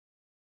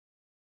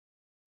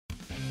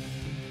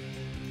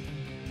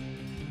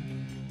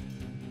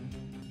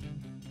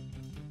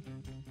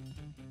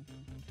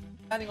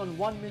Standing on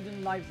 1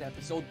 Million Lives,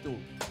 episode 2.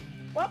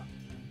 What?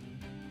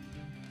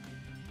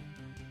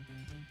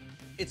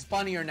 It's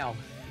funnier now.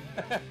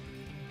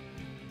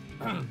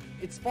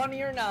 It's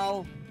funnier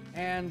now,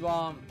 and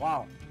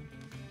wow.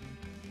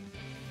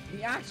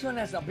 The action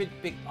has a bit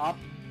picked up.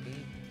 Okay?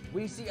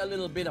 We see a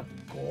little bit of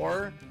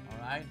gore. All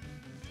right.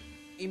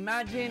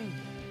 Imagine.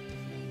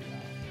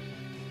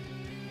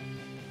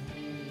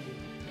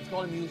 Let's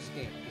call him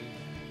Yusuke.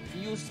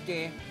 Okay?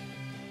 Yusuke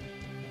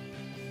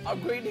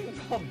upgrading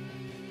from.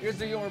 Here's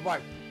the humor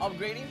part.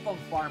 Upgrading from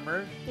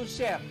farmer to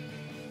chef.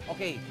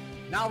 Okay.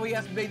 Now he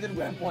has bladed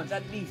weapons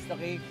at least.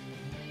 Okay.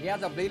 He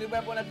has a bladed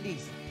weapon at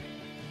least.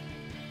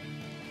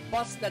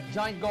 Bust that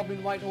giant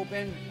goblin wide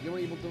open. They were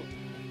able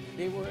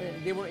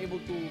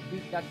to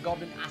beat that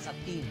goblin as a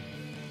team.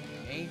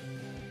 Okay?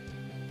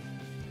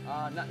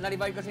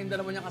 Na-revive kasi yung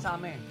dalawa niyang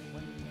kasama eh.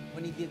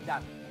 When he did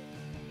that.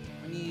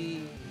 When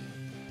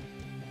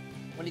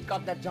he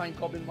cut that giant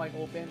goblin wide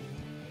open,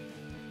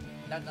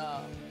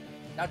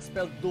 that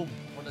spelled doom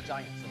for the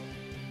giant. So,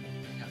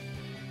 yeah.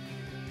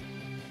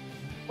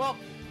 Well,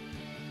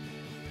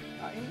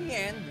 in the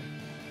end,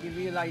 he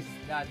realized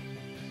that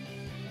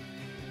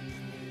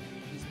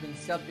he's been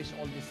selfish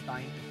all this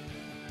time.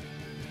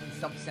 He's been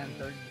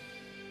self-centered.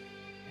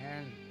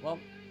 And, well,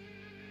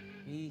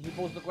 he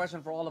posed the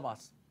question for all of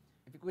us.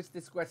 If he quits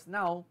this quest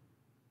now,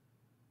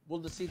 will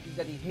the city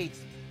that he hates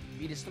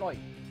be destroyed?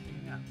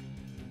 Yeah.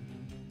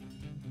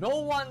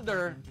 No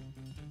wonder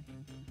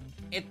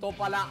ito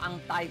pala ang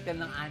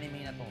title ng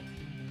anime na to.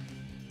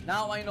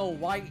 Now I know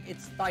why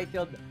it's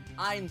titled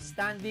I'm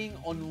Standing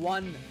on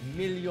 1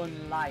 Million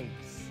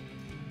Lives.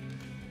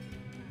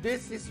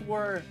 This is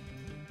where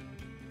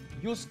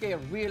Yusuke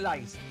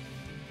realized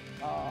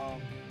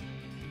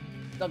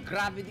the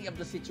gravity of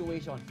the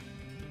situation.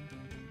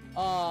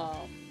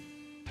 How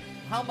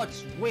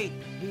much weight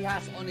he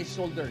has on his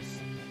shoulders.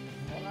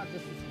 Well, not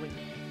just his weight.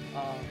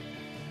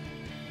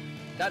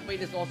 That weight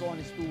is also on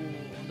the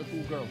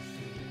two girls.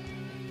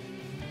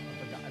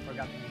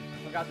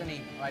 I forgot the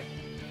name, right?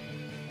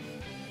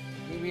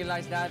 He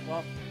realized that,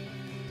 well,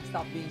 he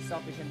stopped being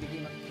selfish and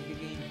became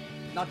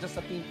not just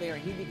a team player,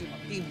 he became a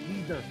team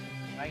leader,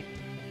 right?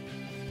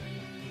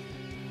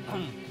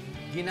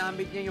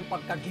 Ginamit niya yung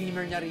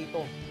pagka-gamer niya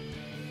rito.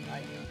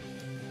 Right?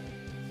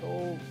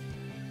 So,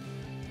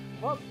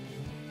 well,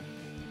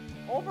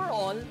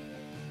 overall,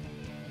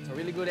 it's a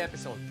really good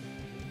episode.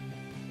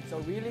 It's a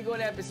really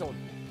good episode.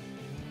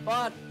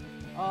 But,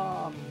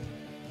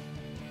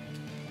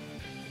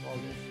 all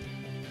this.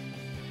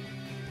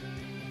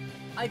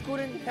 I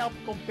couldn't help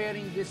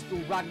comparing this to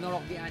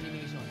Ragnarok the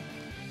animation,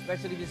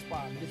 especially this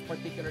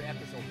particular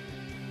episode.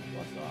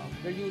 Because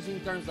they're using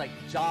terms like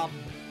job,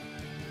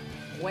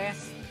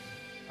 quest,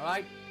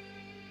 alright?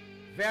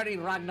 Very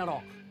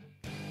Ragnarok.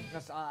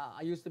 Because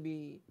I used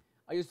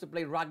to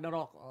play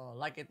Ragnarok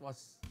like it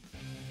was.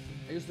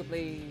 I used to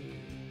play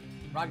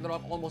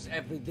Ragnarok almost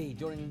every day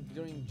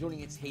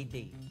during its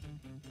heyday.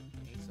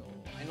 Okay, so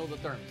I know the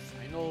terms.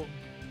 I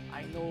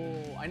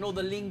know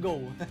the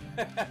lingo.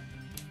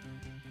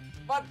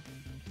 But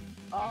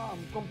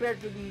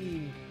compared to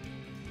the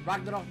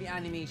Ragnarok the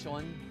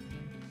animation,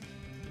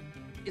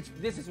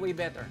 this is way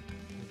better.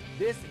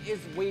 This is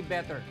way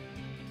better.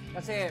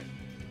 Kasi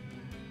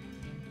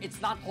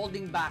it's not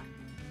holding back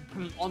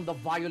on the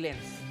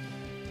violence.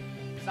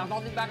 It's not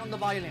holding back on the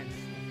violence.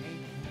 Okay?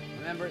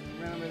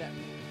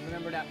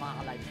 Remember that mga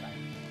ka-lifestyle.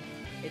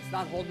 It's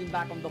not holding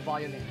back on the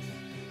violence.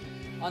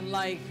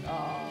 Unlike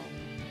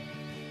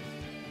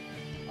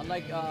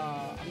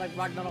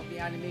Ragnarok the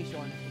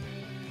animation,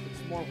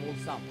 it's more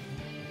wholesome.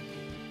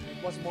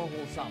 It was more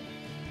wholesome.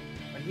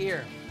 But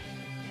here,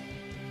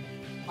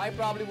 I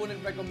probably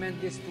wouldn't recommend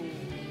this to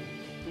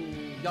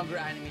younger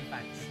anime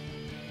fans.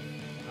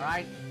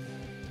 Alright?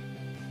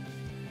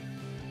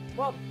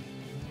 Well,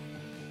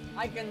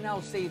 I can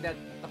now say that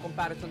the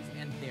comparisons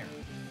end there.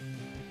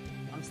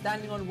 I'm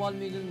Standing on 1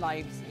 Million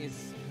Lives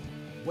is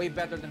way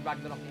better than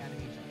Ragnarok the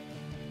animation.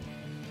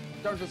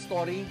 In terms of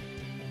story,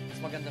 mas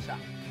maganda siya.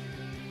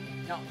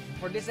 Now,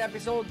 for this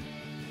episode,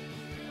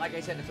 like I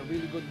said, it's a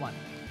really good one.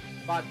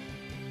 But,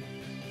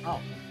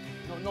 no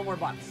more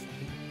buts.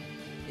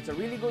 It's a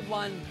really good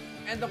one,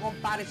 and the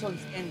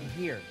comparisons end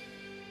here.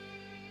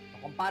 The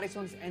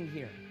comparisons end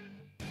here.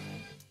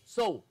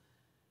 So,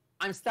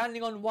 I'm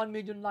Standing on 1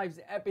 Million Lives,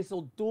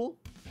 episode 2.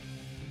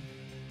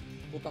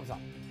 2 thumbs up.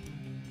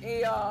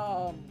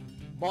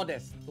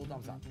 Modest 2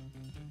 thumbs up.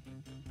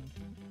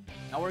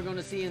 Now we're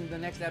gonna see in the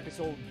next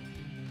episode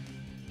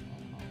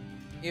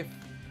if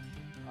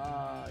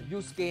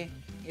Yusuke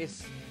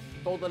is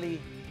totally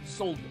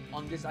sold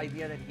on this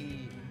idea that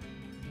he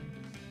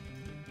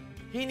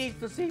needs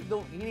to save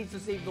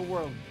the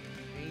world.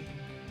 Okay?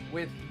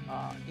 With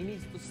he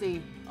needs to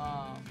save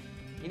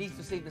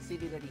the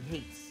city that he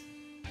hates.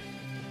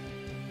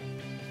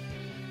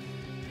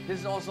 This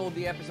is also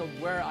the episode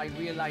where I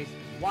realized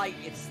why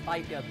it's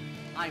titled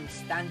I'm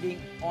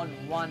Standing on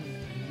 1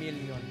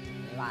 Million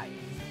Lives.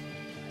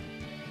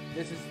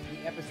 This is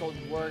the episode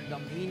where the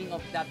meaning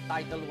of that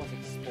title was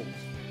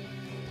exposed.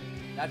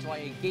 That's why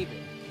I gave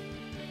it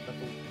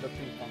the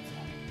two thumbs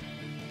up.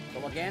 So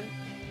again,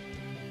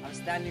 I'm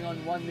standing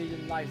on 1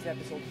 million lives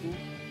episode 2.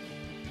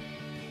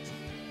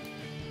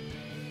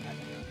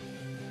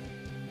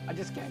 I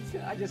just can't,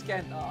 I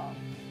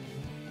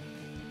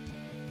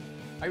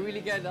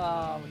really can't,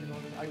 what you call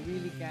it? I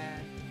really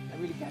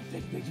can't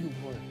take the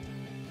humor,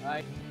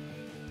 right?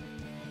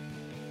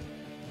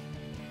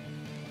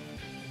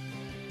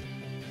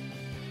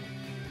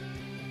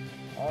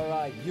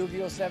 Alright,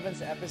 Yu-Gi-Oh!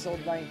 7's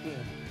episode 19.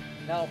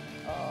 Now,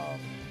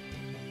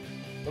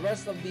 the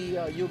rest of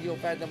the Yu-Gi-Oh!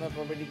 fandom have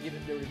already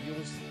given their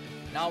reviews.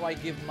 Now I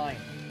give mine.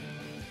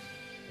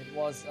 It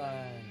was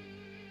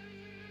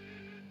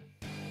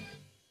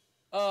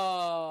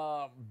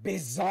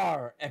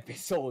bizarre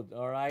episode,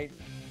 alright?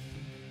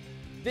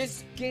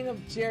 This King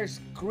of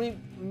Chairs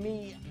creeped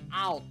me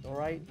out,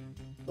 alright?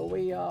 The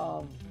way he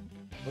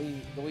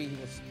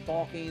was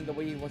talking, the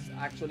way he was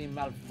actually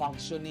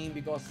malfunctioning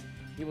because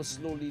he was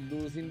slowly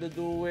losing the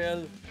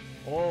duel.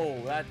 Oh,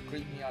 that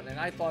creeped me out. And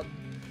I thought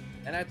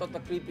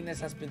the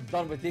creepiness has been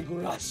done with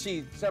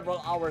HIgurashi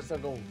several hours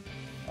ago.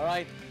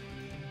 Alright?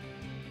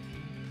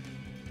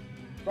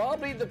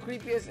 Probably the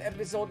creepiest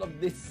episode of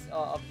this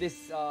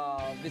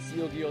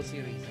Yu-Gi-Oh!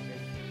 series. Okay?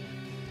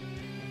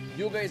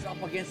 Yuga is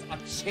up against a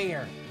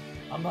chair,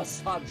 a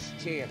massage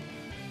chair,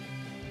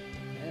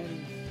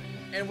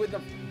 and with a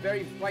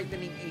very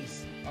frightening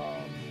ace,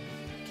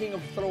 King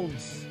of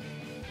Thrones,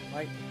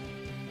 right?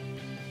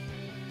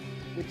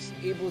 Which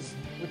enables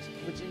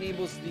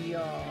the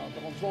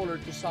controller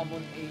to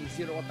summon a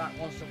zero attack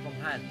monster from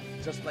hand,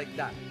 just like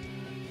that.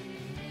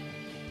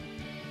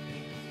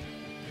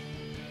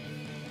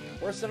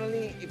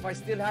 Personally, if I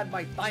still had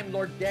my Time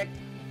Lord deck,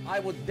 I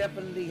would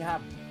definitely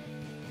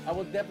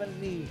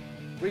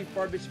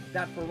refurbish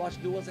that for Rush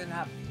Duels and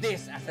have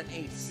this as an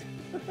ace.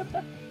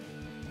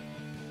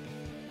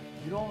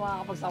 You know,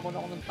 makakapagsummon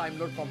ako ng Time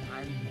Lord from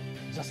hand,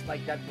 just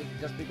like that,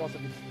 just because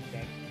of its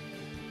deck.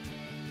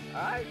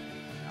 Alright?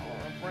 Or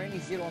for any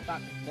zero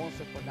attack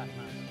monster for that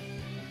matter.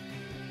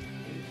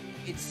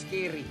 It's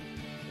scary.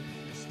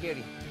 It's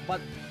scary.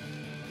 But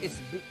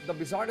the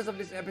bizarreness of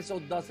this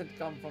episode doesn't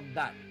come from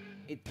that.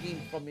 It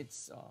came from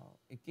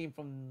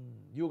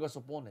Yuga's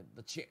opponent,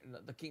 the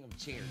King of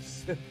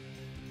Chairs. It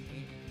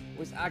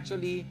was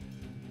actually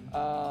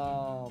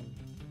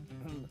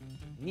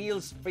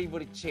Neil's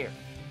favorite chair.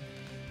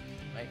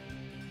 Right?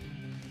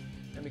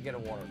 Let me get a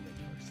water break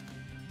first.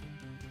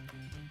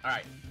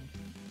 Alright.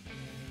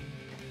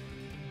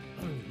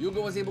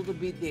 Yuga was able to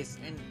beat this,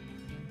 and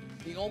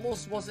he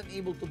almost wasn't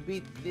able to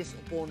beat this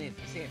opponent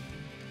kasi it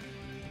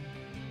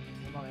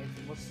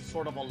was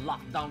sort of a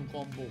lockdown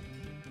combo.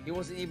 He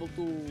wasn't able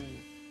to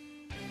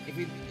if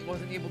he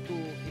wasn't able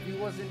to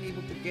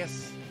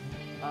guess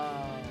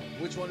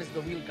which one is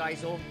the real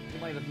Kaizo, he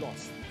might have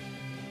lost.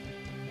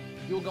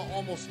 Yuga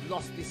almost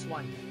lost this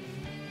one,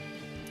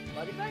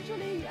 but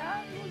eventually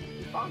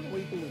he found a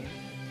way to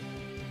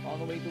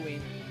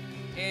win.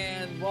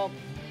 And well,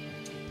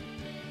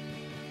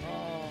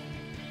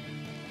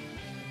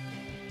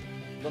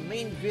 the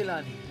main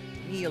villain,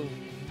 Neil,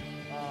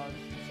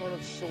 sort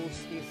of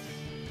shows his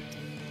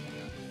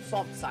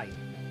soft side,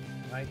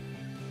 right?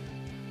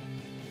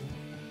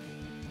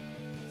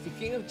 Si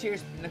King of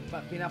Chairs,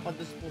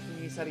 pinapaduspos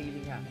niya yung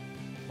sarili niya,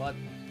 but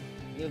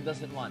Neil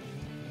doesn't want.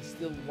 He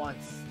still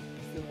wants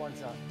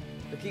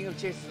the King of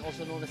Chairs is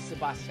also known as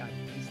Sebastian.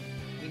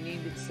 He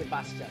named it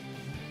Sebastian.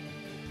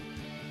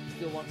 He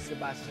still wants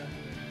Sebastian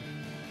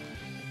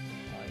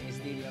in his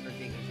daily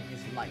undertakings in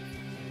his life.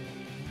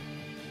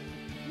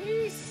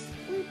 We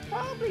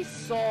probably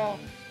saw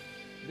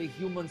the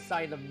human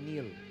side of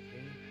Neil.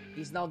 Okay?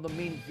 He's now the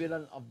main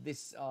villain of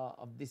this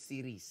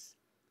series.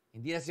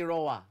 Hindi na si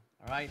Roa,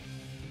 alright?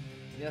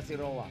 Hindi na si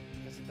Roa.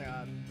 Kasi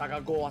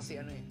taga-Goa si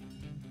ano eh.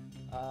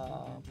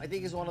 I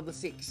think he's one of the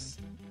 6.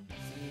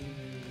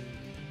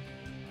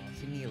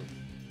 Si Neil.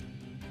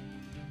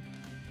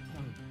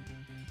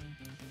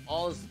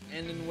 All's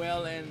ending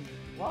well, and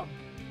well,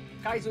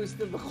 Kaizo is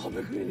still the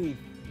comic relief.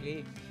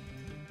 Okay?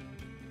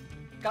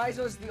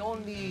 Kaizo is the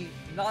only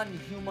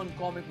non-human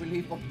comic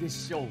relief of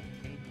this show.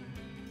 Okay?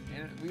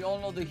 And we all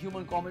know the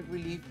human comic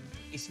relief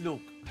is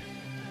Luke.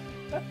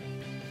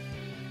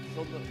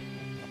 So the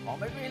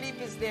comic relief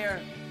is there,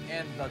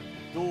 and the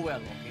duel,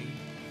 okay?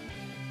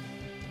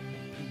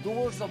 The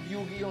duels of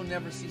Yu-Gi-Oh!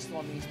 Never cease to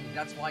amaze me.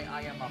 That's why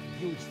I am a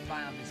huge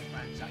fan of this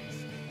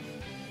franchise.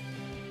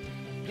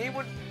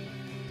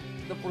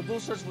 The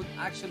producers would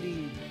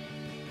actually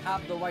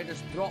have the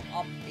writers draw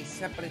up a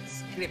separate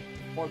script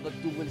for the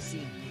duel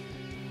scene.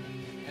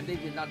 And they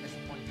did not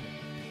disappoint me.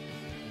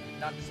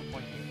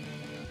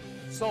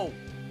 So,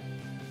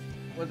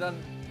 with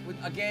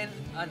again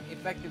an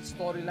effective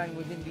storyline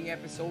within the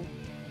episode,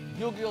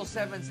 Yu-Gi-Oh!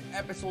 7's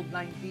episode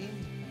 19,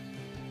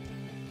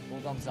 2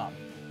 thumbs up.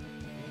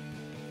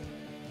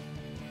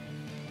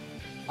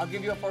 I'll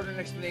give you a further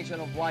explanation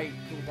of why 2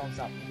 thumbs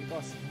up.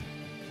 Because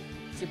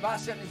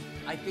Sebastian is,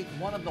 I think,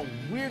 one of the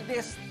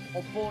weirdest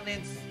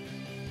opponents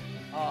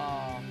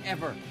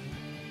ever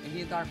in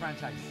the entire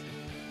franchise.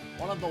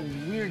 One of the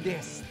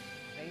weirdest.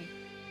 Okay?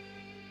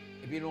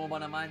 If you know ba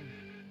naman,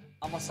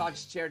 a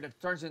massage chair that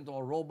turns into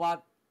a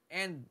robot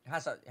and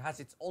has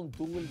its own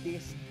dual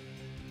disc.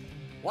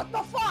 What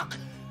the fuck?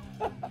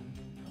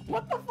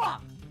 What the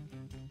fuck?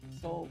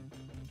 So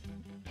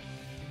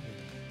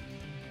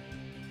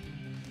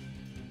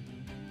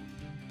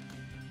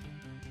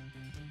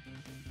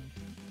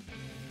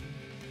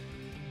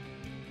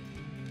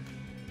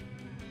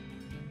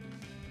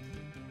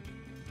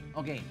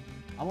okay,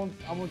 I won't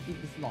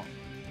keep this long.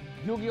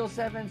 Yu-Gi-Oh!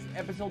 7's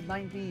episode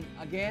 19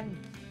 again.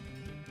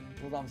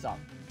 2 thumbs up.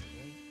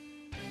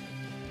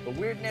 The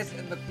weirdness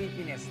and the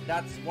creepiness.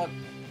 That's what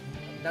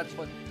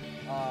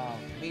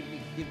made me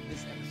give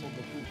this episode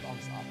the 2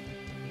 thumbs up.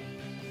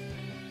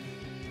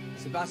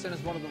 Sebastian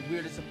is one of the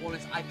weirdest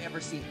opponents I've ever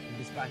seen in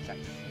this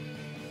franchise.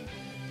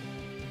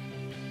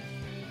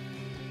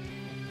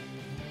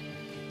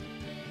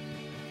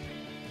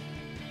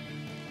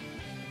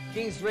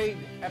 King's Raid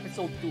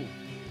episode 2.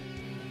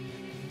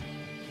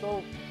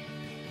 So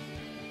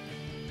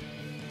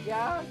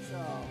yeah,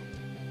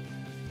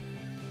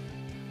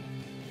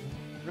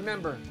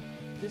 remember,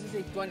 this is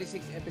a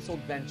 26 episode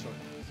venture. So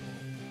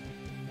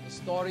the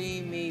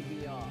story may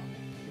be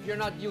if you're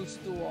not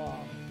used to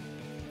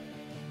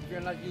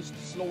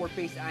slower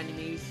paced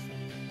animes,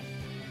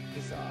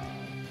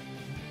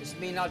 this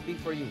may not be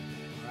for you,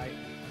 right?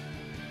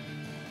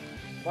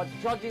 But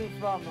judging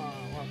from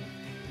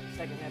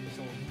second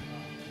episode,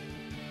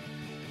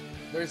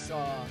 there's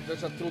a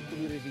truth to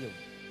be revealed.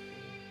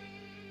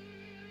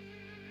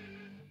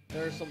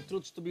 There's some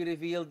truths to be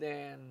revealed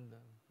and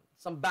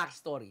some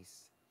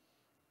backstories.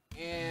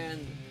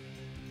 And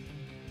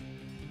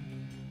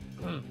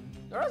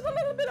there's a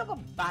little bit of a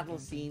battle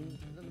scene.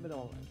 A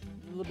little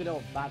bit of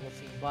a battle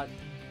scene, but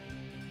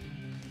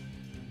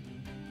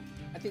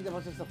I think that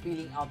was just a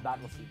feeling out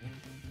battle scene.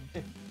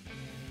 Right.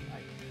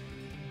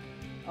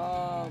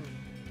 What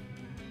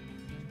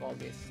you call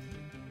this?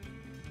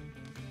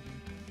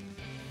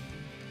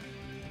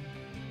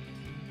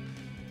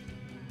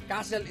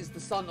 Castle is the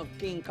son of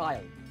King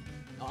Kyle.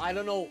 Now, I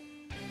don't know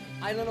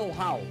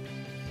how. So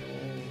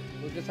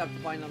we'll just have to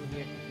find out in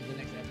the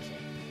next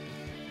episode.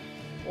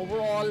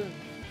 Overall,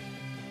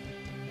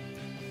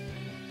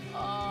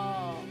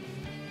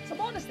 it's a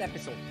modest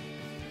episode.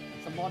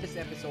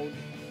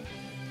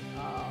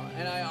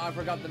 And I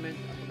forgot to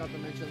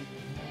mention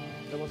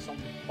there was some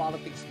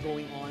politics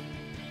going on.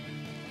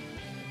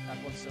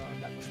 That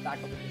was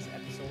tackled in this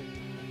episode.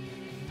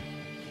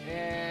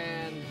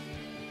 And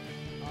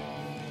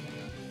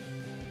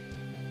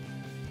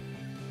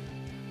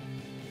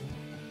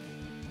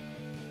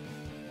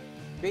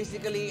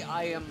basically,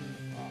 I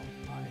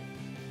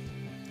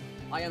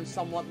am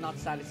somewhat not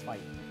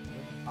satisfied with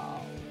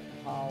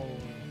how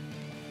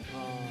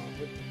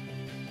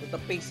with the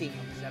pacing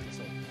of this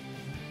episode.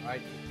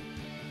 Alright?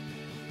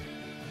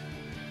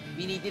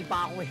 Binitin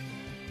pa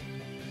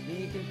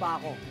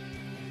ako.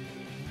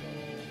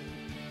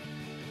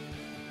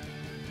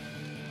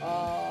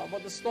 So,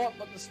 but the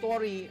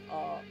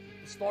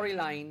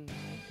storyline,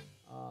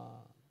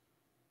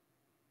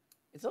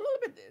 it's a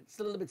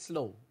little bit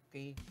slow.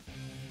 Okay.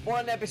 For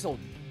an episode,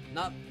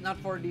 not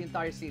for the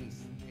entire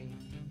series. Okay?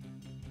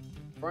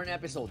 For an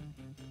episode.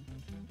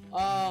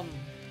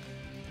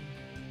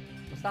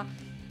 Basta,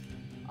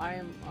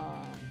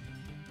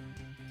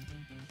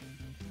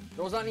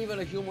 there was not even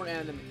a humor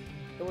element.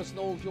 There was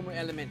no humor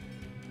element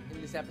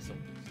in this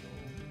episode.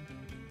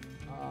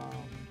 So,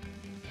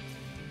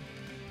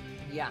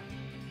 yeah.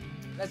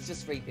 Let's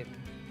just rate it.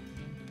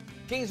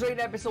 King's Raid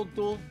episode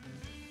 2.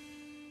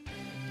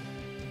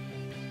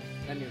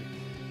 Let me read.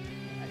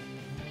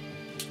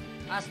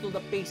 As to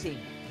the pacing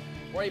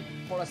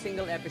for a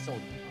single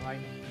episode, alright?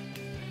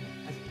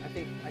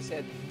 I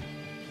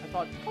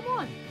thought, come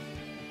on!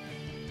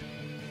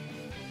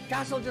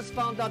 Castle just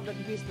found out that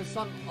he's the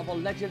son of a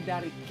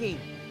legendary king.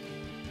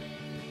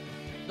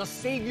 The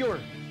savior.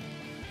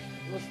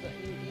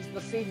 He's the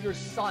savior's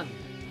son.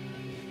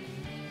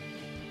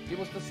 He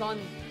was the son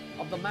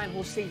of the man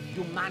who saved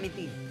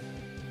humanity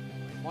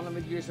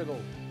 100 years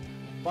ago.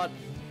 But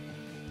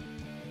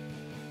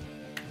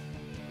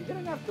he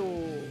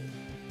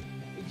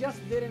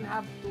just didn't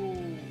have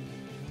to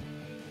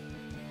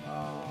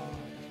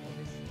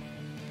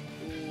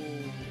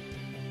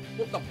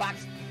put the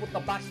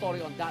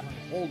backstory on that on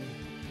hold.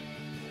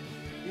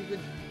 You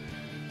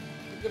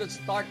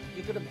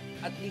could have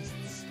at least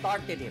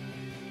started it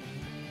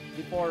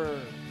before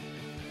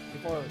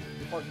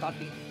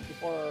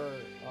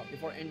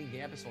ending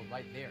the episode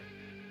right there.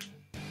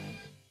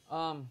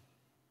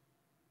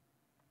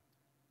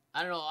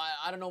 I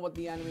don't know what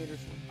the animators,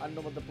 I don't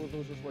know what the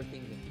producers were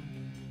thinking.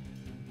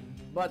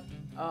 But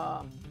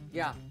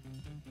yeah,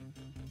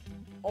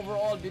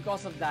 overall,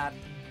 because of that,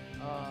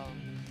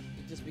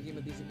 it just became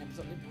a decent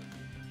episode.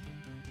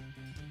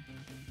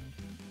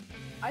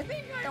 I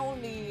think I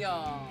only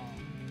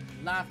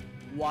laughed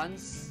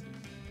once,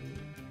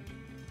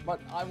 but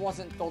I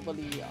wasn't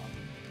totally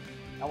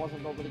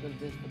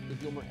convinced with the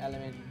humor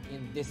element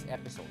in this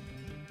episode.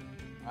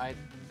 Right?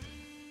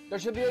 There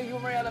should be a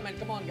humor element.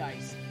 Come on,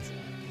 guys.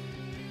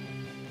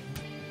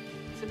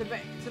 It's an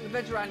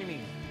adventure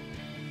anime.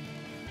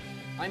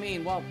 I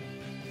mean, well,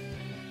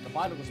 the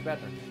pilot was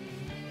better.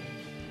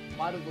 The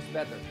pilot was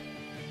better.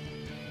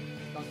 When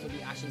it comes to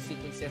the action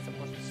sequences, of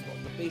course,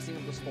 the pacing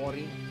of the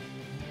story.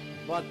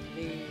 But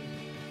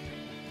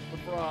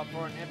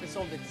for an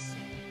episode, it's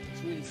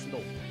really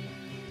slow.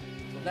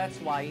 So that's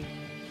why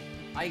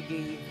I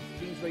gave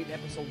King's Raid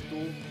episode 2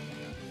 this.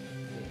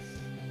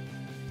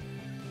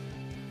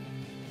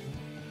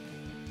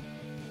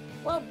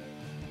 Well,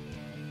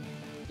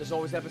 there's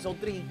always episode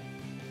 3.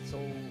 So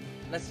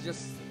let's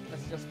just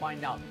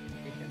find out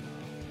if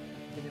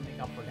we can make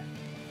up for that.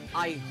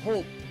 I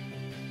hope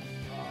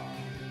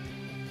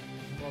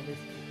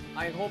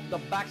I hope the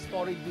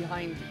backstory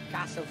behind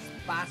Castle's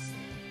past,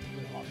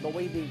 the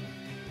way they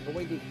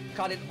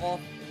cut it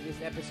off in this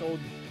episode,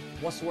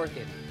 was worth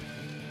it.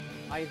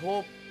 I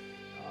hope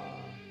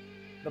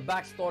the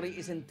backstory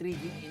is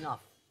intriguing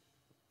enough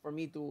for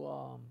me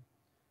to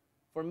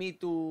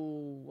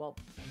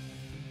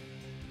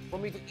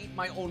eat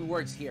my own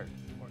words here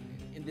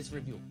in this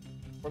review.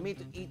 For me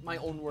to eat my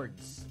own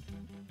words,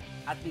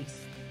 at least.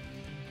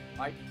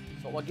 Right?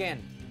 So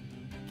again,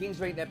 King's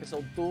Raid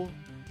episode 2. We'll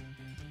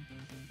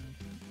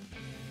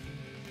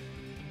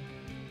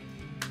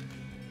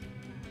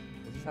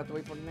just have to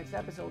wait for the next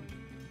episode.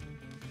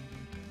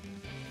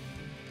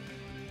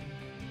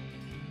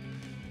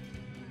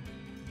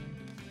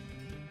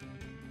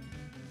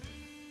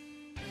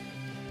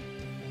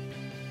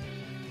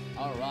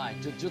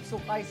 Alright, Jujutsu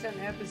Kaisen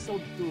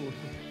episode 2.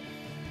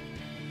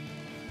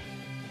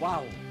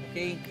 Wow,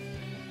 okay.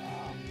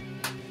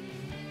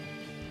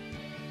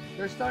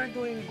 They are starting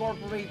to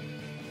incorporate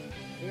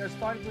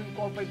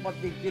what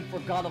they did for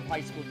God of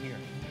High School here.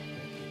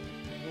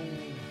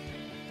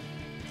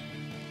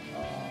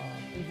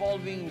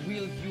 Involving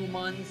real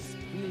humans,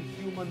 real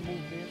human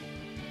movement.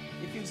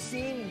 If you've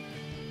seen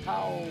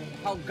how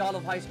God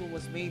of High School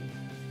was made,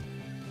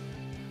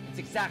 it's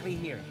exactly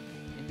here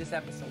in this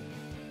episode.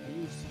 They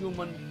use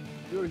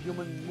pure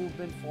human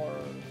movement for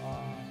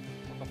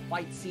the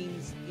fight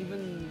scenes,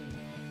 even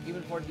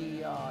for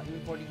the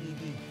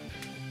ED.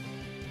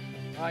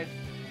 Right.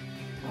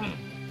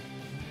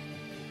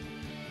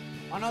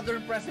 Another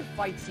impressive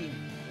fight scene.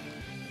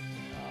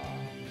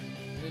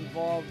 It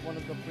involved one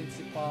of the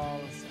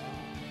principal's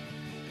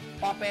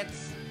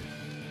puppets.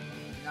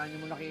 Yan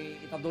yung muna kay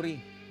Itadori.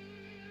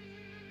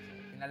 So,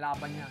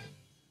 pinalaban niya.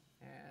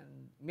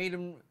 And made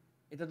him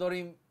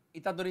Itadori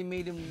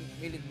made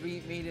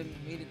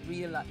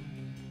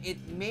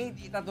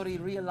Itadori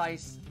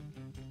realize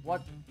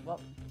what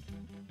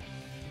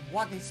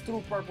his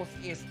true purpose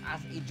is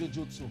as a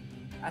Jujutsu,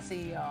 as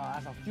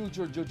a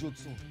future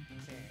Jujutsu.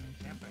 Kasi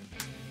syempre,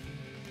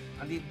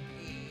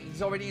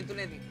 he's already into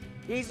it.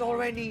 He's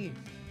already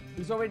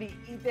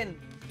eaten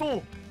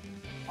two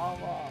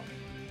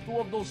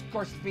of those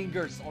cursed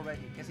fingers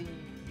already. Kasi yung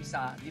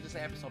isa dito sa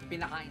episode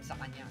pinakain sa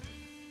kanya.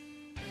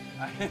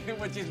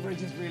 which is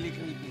really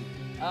creepy.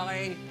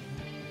 Okay,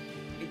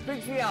 it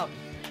freaks me out.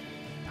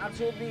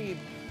 Absolutely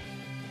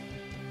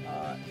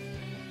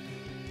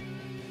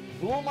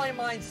blew my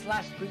mind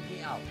 / freaked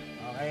me out.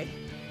 Okay,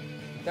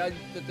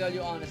 to tell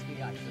you honestly,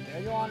 guys. To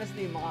tell you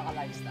honestly,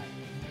 makaka-lifestyle.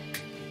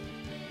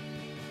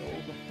 So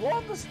the flow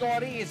of the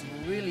story is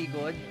really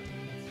good.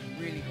 It's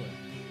really good.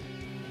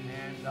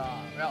 And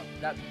well,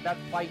 that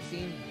fight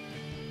scene,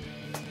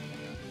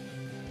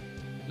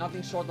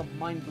 nothing short of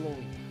mind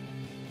blowing.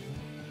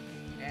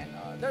 And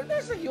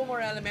there's a humor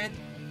element.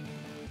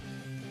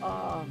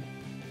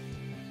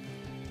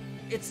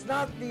 It's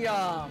not the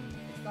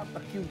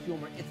cute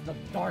humor. It's the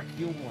dark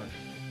humor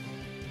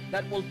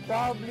that will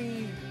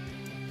probably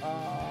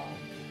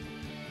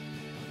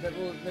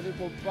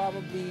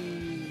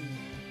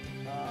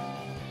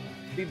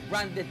be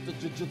branded to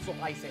Jujutsu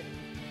Kaisen.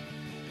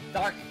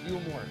 Dark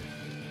humor.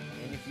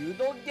 And if you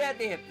don't get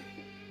it,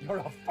 you're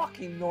a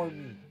fucking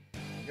normie.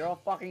 You're a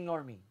fucking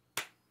normie.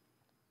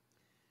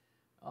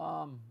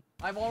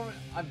 I've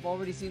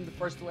already seen the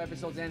first 2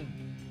 episodes, and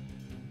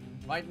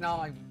right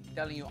now I'm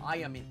telling you, I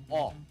am in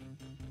awe.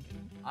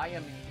 I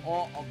am in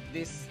awe of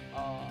this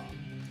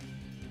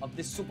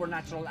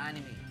supernatural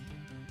anime.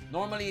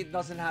 Normally that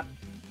doesn't happen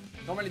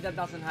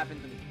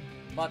to me,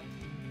 but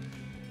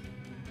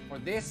for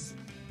this,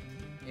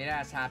 it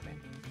has happened.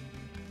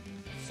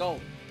 So,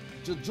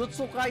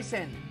 Jujutsu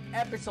Kaisen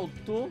episode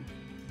 2,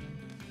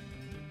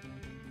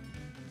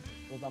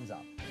 2 thumbs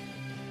up.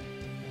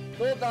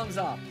 2 thumbs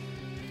up.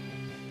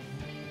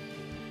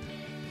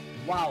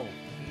 Wow.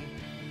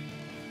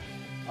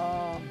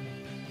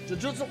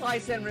 Jujutsu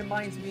Kaisen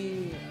reminds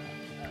me,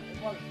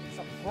 well, it's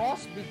a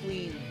cross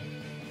between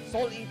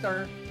Soul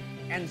Eater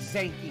and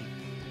Zenki.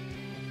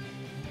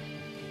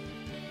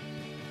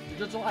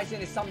 Jujutsu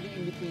Kaisen is something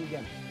in between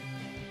them.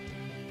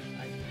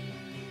 Right?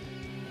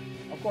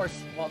 Of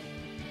course, well,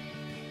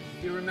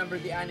 if you remember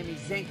the anime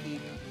Zenki,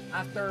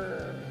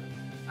 after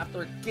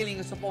killing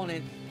his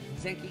opponent,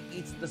 Zenki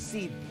eats the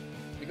seed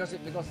because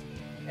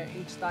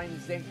each time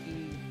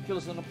Zenki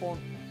kills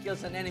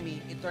an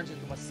enemy, it turns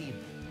into a seed.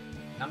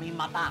 Na may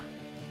mata.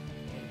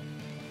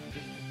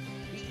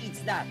 He eats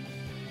that.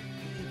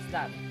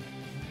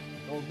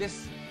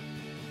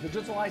 So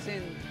Jujutsu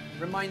Kaisen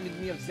reminded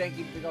me of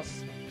Zenki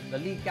because the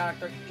lead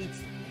character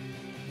eats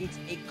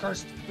a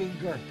cursed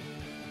finger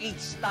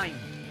each time.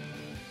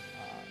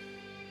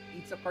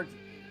 Eats a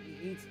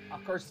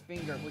cursed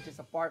finger, which is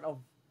a part of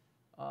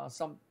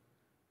some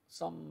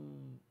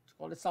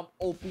call it some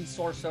OP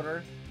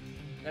sorcerer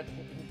that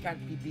who can't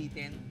be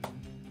beaten.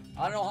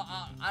 I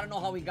don't know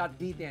how he got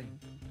beaten,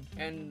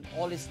 and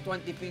all his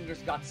 20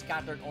 fingers got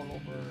scattered all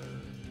over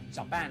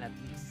Japan at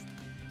least.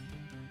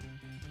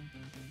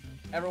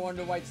 Ever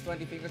wonder why it's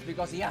 20 fingers?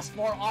 Because he has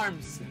 4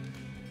 arms,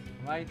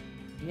 right?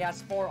 He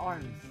has 4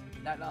 arms.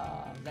 That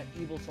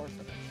evil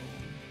sorcerer. So,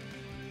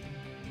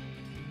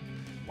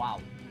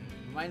 wow,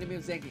 reminded me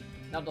of Zenki.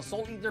 Now the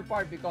Soul Eater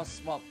part,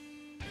 because well,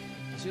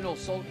 as you know,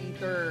 Soul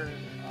Eater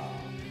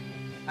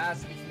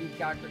has its lead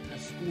character in a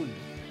school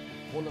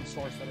full of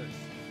sorcerers,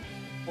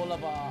 full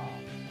of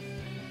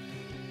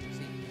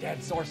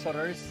dead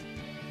sorcerers.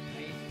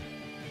 Okay?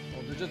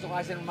 So Jujutsu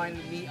Kaisen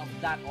reminded me of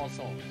that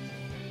also.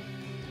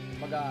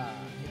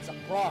 It's a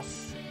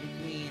cross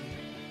between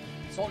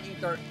Soul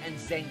Eater and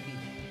Zenki.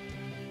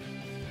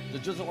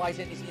 Jujutsu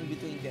Kaisen is in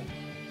between them.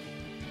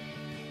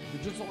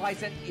 Jujutsu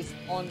Kaisen is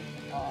on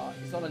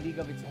a league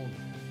of its own.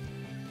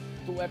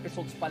 2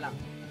 episodes pa lang.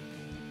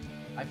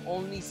 I've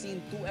only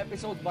seen 2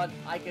 episodes, but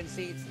I can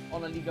say it's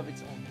on a league of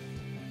its own.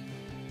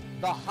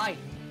 The hype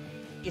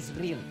is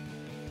real.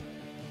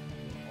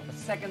 For the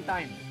second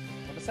time,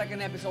 for the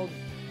second episode,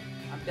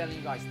 I'm telling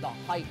you guys, the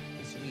hype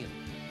is real.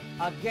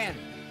 Again,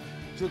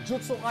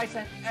 Jujutsu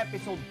Kaisen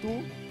episode 2,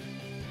 2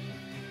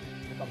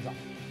 thumbs up.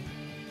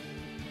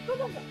 2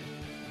 thumbs up.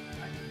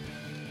 Right.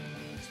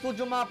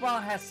 Studio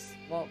Mappa has,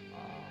 well,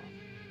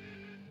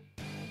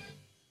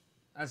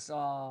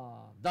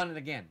 done it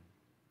again.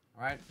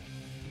 Alright?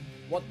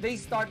 What they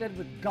started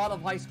with God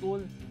of High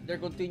School, they're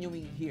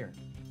continuing here.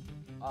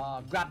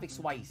 Graphics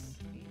wise,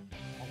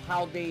 of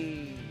how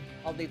they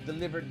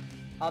delivered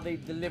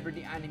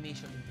the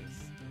animation in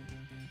this.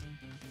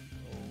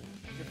 So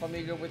if you're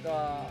familiar with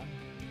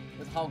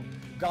how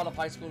God of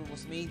High School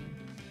was made,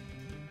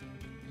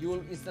 you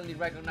will instantly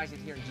recognize it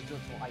here in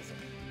Jujutsu Kaisen.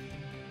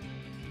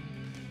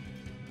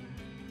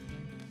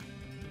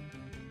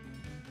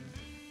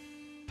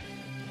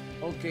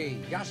 Okay,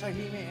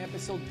 Yashahime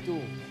episode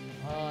 2.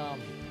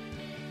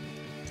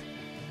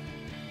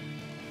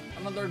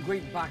 Another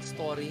great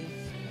backstory.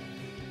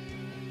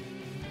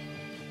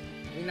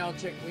 We now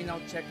check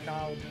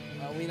out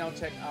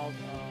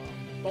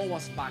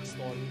Towa's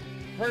backstory,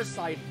 her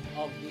side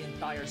of the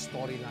entire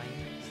storyline.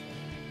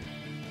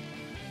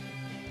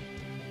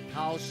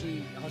 How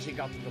she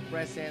got to the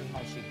present,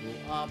 how she grew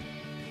up,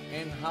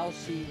 and how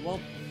she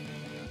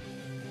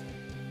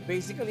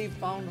basically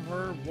found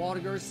her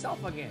warrior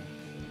self again.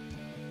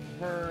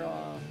 Her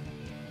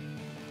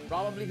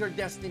probably her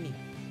destiny.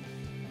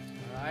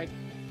 All right.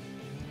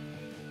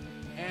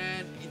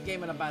 And it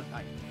came at a bad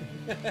time.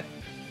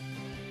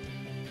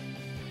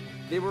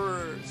 They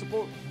were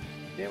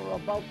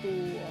about to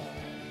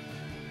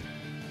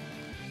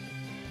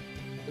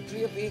the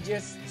Tree of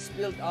Ages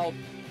spilled out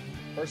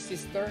her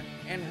sister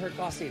and her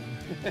cousin.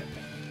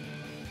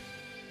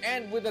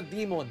 And with a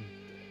demon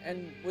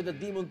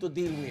to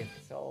deal with.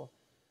 So,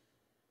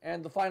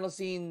 and the final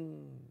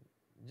scene,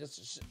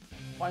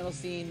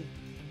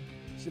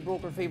 she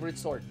broke her favorite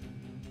sword.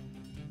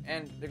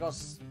 And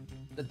because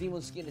the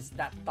demon skin is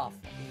that tough.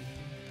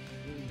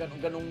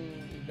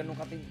 Ganong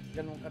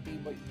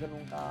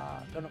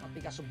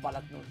katikas yung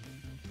balat nun.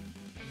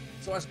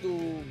 So as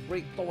to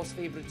break Towa's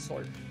favorite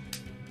sword.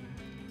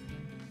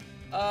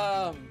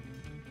 Wow.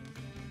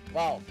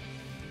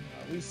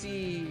 I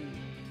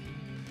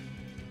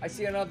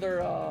see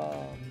another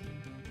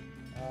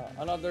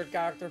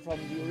character from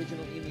the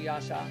original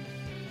Inuyasha.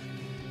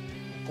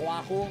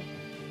 Koaku.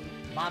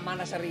 Mama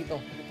na siya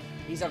rito.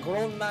 He's a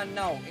grown man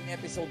now in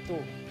episode 2.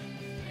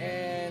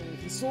 And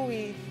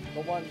Hisui,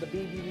 the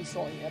baby we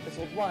saw in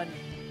episode 1,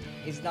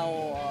 is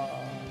now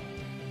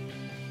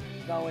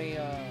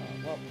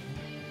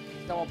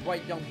a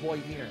bright young boy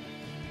here,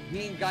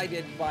 being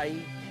guided by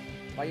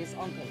his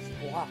uncles,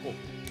 Kohaku.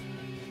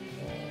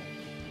 So,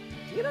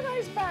 Hirana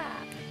is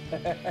back.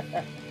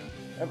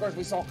 Of course,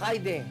 we saw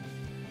Kaide.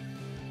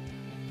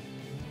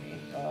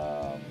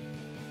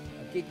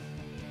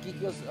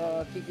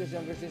 Kikyo's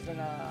younger sister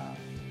na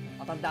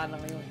matanda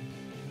na ngayon.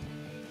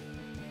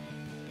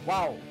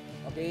 Wow.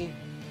 Okay.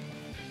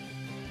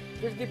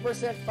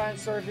 50% fan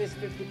service,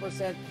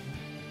 50%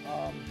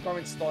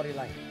 current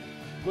storyline.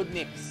 Good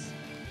mix.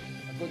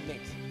 A good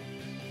mix.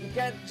 You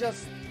can't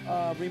just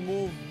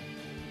remove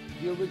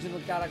the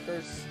original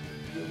characters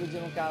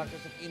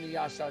of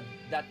Inuyasha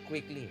that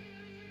quickly,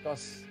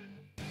 because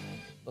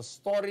their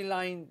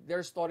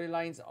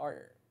storylines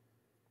are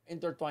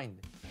intertwined.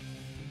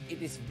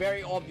 It is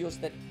very obvious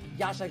that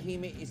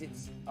Yashahime is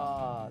it's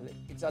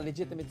a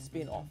legitimate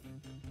spin-off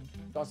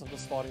because of the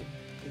story,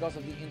 because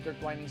of the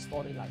intertwining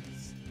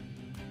storylines.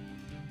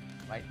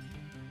 Right?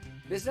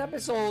 This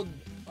episode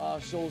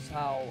shows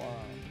how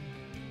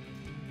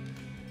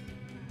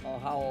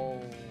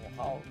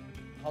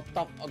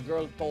tough a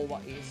girl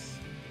Towa is.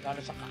 Gano'n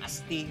siya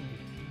kaastig.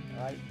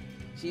 right?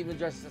 She even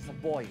dresses as a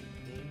boy.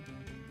 Okay?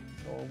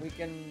 So we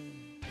can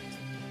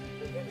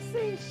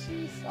say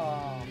she's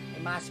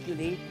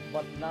emasculate,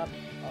 but not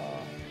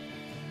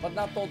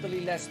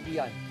totally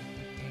lesbian.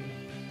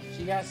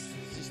 Okay?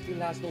 She still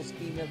has those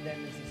female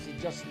tendencies. She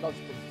just loves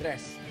to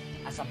dress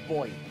as a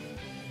boy.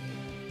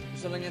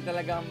 Gusto lang niya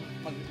talagang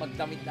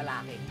magdamit na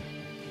laki.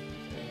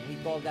 So we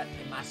call that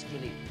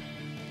emasculate.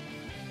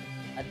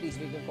 At least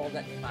we can call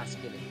that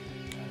emasculate.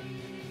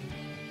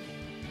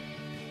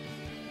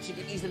 She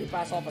can easily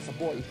pass off as a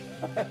boy.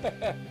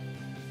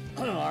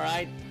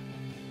 Alright?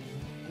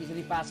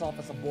 Easily pass off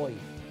as a boy.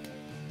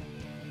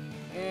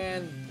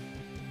 And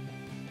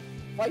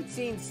fight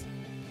scenes,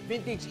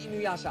 vintage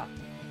Inuyasha.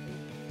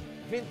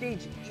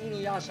 Vintage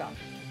Inuyasha.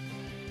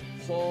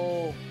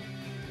 So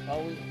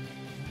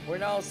we're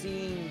now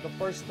seeing the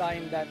first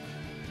time that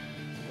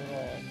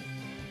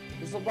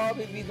this will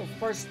probably be the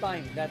first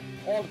time that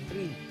all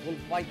three will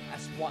fight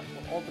as one.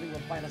 All three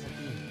will fight as a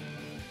team.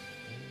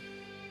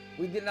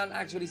 We did not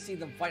actually see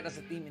them fight as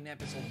a team in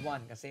episode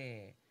 1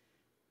 kasi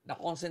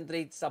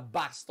na-concentrate sa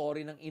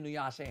backstory ng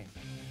Inuyasha.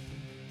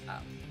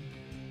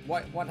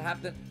 What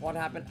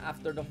happened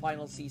after the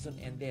final season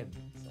ended.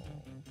 So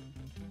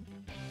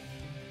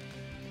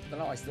I don't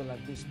know, I still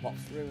have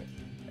goosebumps.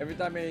 Every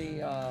time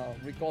I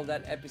recall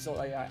that episode,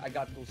 I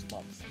got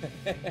goosebumps.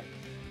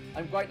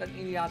 I'm quite an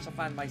Inuyasha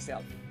fan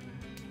myself.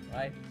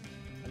 Right?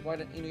 I'm quite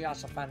an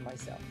Inuyasha fan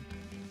myself.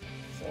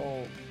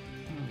 So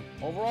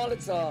overall,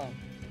 it's a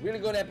really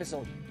good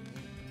episode.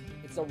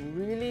 It's a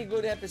really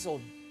good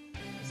episode.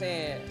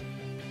 Kasi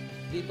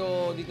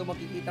dito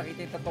makikita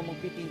kita itong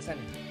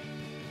magpipinsan eh.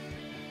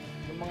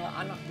 Yung mga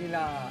anak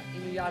nila,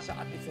 Inuyasha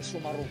at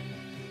Itsumaru.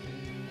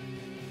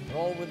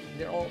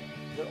 They're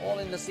all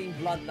in the same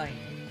bloodline.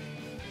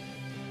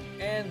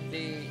 And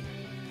they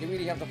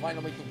really have to find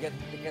a way to get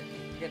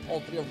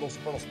all three of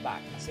those pearls back.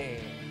 Kasi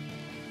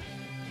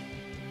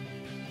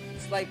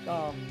it's like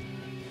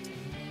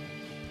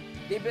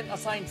they've been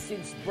assigned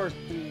since birth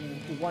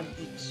to one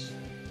each.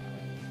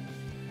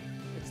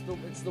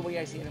 It's the way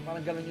I see it.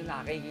 Parang ganun yung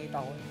nakikita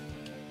ko.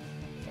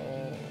 So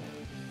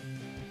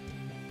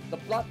the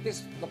plot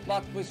twist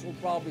will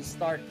probably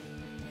start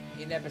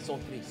in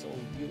episode 3. So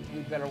you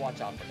better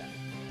watch out for that.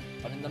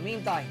 But in the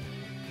meantime,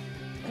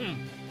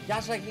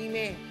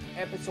 Yashahime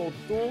episode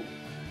 2, 2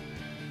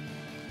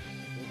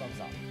 thumbs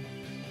up.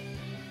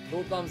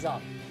 2 thumbs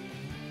up.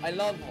 I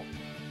love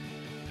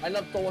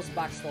Towa's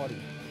backstory.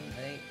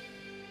 Okay?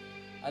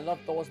 I love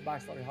Towa's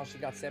backstory, how she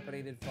got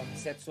separated from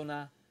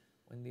Setsuna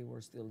when they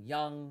were still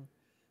young.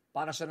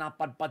 Para siya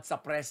napadpad sa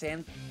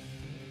present.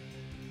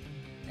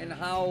 And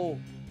how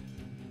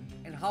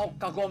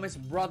Kagome's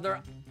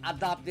brother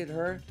adopted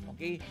her.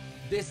 Okay?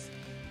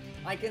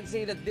 I can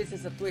say that this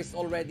is a twist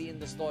already in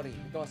the story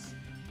because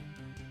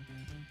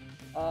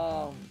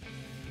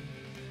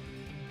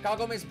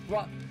Kagome's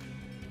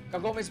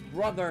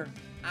brother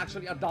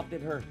actually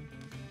adopted her.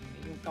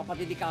 Yung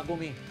kapatid ni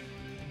Kagome.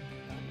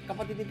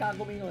 Kapatid ni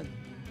Kagome yun.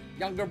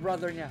 Younger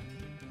brother niya.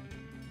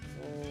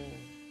 So,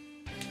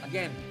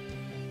 again,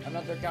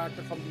 another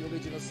character from the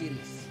original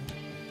series.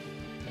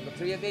 And the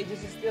Tree of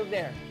Ages is still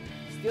there.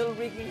 Still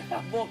wreaking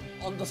havoc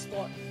on the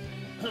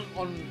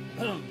on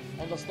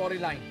the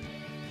storyline.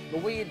 The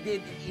way it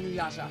did in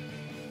Inuyasha.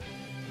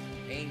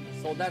 Okay?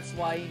 So that's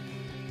why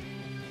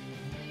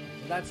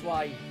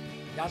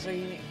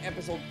Yashahime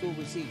episode 2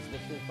 receives the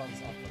 2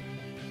 thumbs up.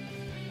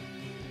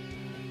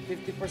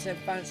 50%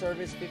 fan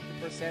service,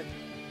 50%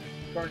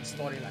 current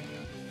storyline.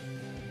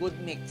 Good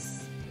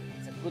mix.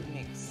 It's a good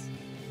mix.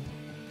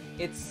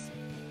 It's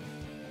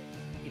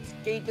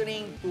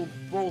catering to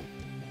both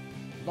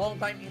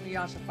long-time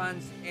Inuyasha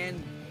fans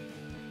and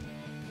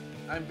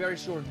I'm very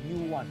sure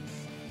new ones.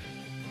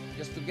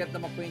 Just to get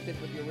them acquainted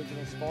with the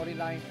original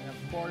storyline and of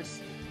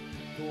course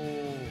to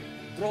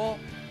draw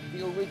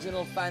the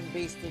original fan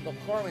base to the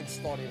current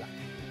storyline.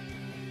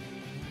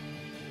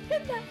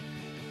 Ganda!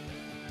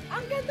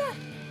 Ang ganda!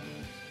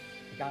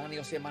 Ika nga ni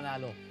Jose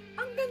Manalo.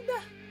 Ang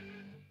ganda!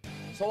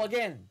 So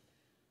again,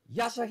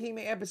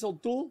 Yashahime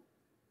episode 2,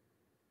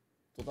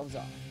 2 thumbs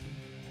up.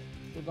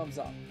 2 thumbs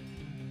up.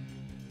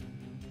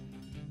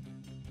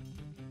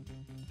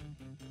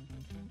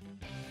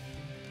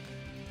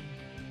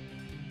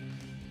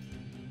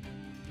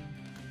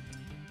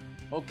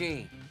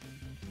 Okay,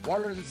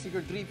 Warlords of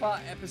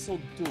Sigrdrifa episode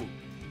 2.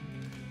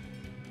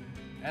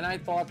 And I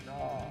thought,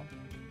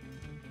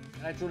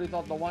 and I truly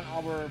thought the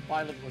 1-hour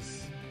pilot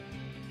was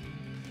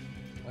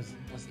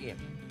it.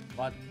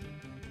 But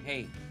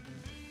hey,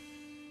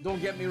 don't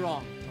get me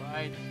wrong,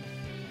 right?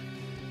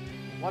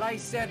 What I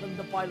said on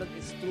the pilot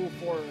is true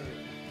for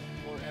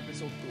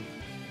episode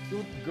 2.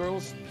 Cute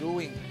girls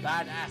doing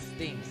badass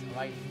things,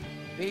 right?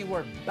 They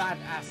were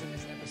badass in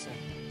this episode,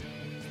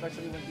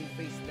 especially when they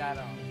faced that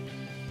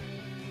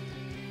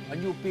a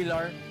new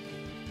pillar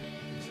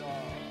which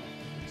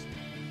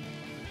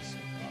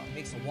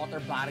makes a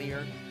water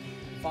barrier.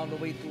 Found a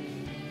way to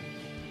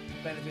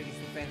penetrate its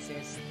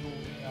defenses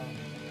through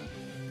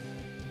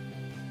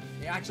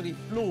they actually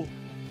flew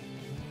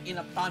in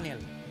a tunnel.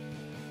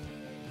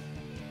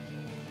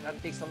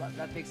 That takes a lot.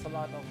 That takes a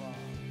lot of.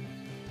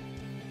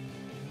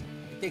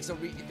 It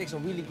takes a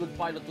really good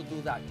pilot to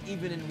do that,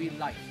 even in real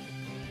life.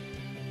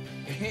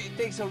 It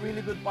takes a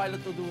really good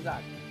pilot to do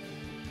that.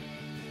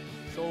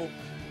 So,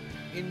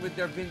 in with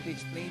their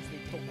vintage planes, they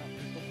took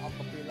out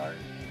the pillar.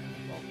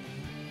 Well,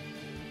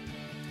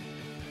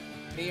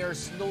 they are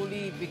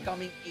slowly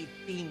becoming a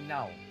team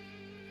now.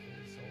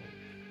 Okay, so,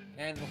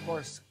 and of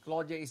course,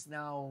 Claudia is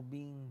now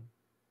being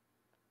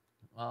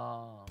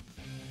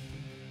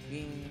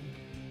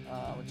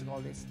what you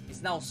call this?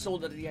 Is now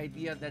sold at the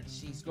idea that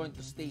she's going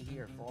to stay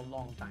here for a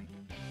long time.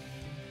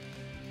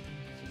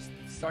 She's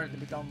starting to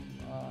become.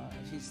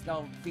 She's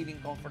now feeling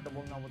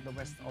comfortable now with the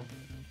rest of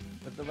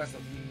the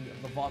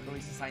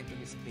Valkyries assigned to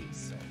this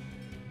place. So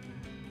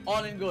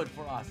all in good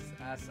for us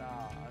as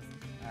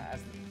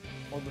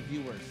all the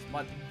viewers.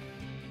 But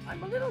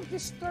I'm a little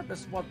disturbed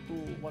as what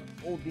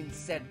Odin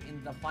said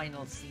in the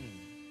final scene.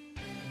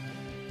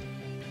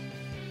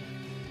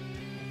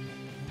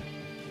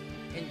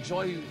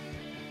 Enjoy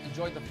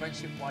the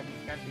friendship while you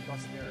can,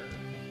 because they're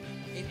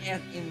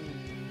in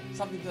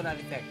something to that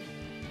effect.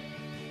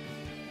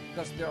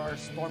 Because there are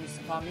storms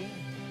coming.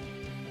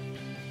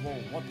 Whoa,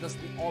 what does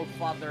the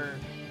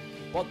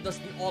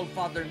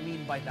All-Father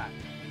mean by that?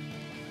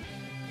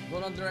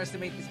 Don't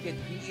underestimate this kid.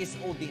 He is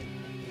Odin.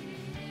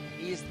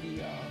 He is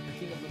the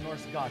king of the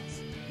Norse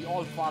gods, the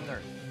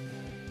All-Father.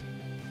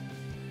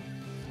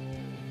 So,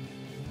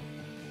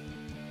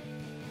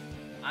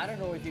 I don't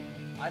know if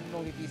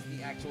he's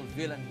the actual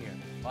villain here,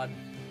 but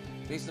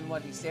based on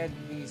what he said,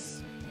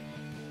 he's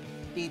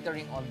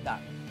teetering on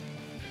that.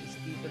 He's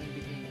teetering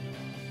between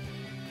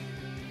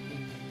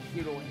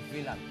hero and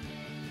villain.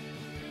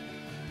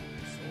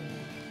 So,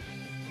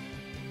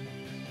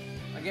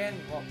 again,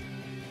 well,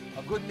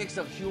 a good mix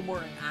of humor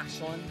and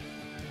action.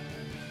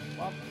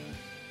 Well,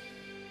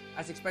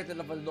 as expected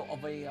of a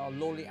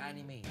lowly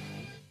anime.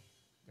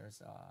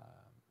 There's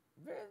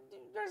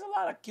a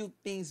lot of cute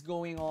things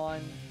going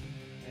on,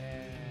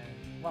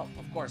 and well,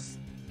 of course,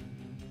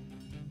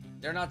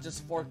 they're not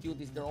just 4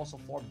 cuties, they're also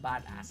 4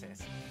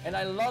 badasses. And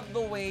I love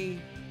the way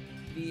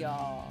the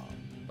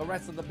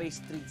rest of the base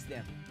treats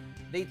them.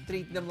 They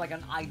treat them like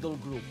an idol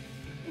group,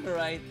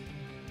 right?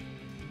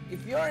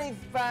 If you're a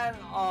fan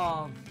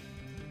of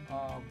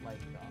like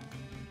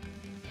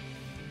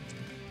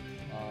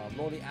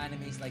lowly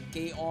animes like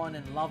K-On!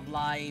 And Love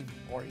Live,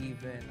 or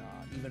even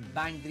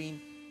Bang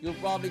Dream, you're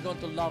probably going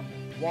to love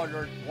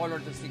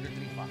Warlords of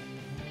Sigrdrifa.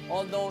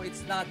 Although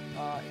it's not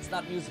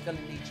musical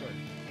in nature.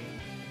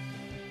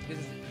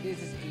 This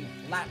is a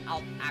flat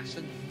out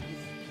action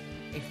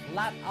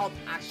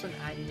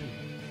anime.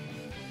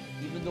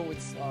 Even though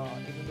it's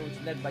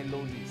led by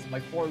lowlies, by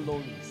 4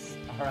 lowlies.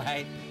 All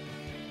right.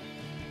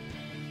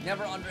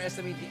 Never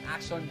underestimate the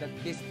action that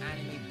this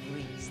anime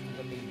brings to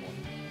the table,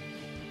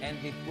 and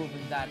they've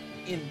proven that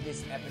in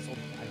this episode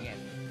again.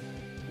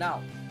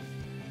 Now,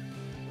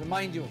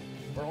 remind you,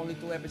 we're only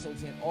 2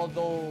 episodes in.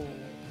 Although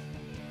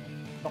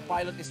the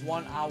pilot is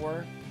 1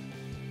 hour,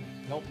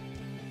 nope.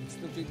 It's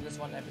still treated as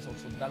 1 episode,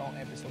 so dalawang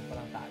episode pa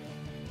lang tayo.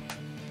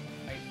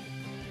 Right?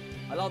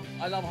 I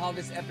love how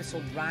this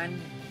episode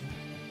ran.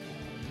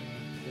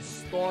 The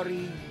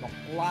story, the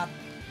plot,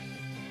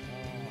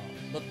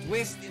 the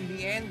twist in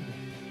the end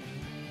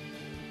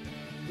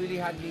really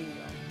had me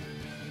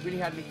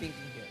thinking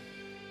here.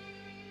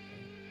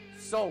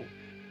 So,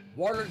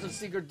 Warlords of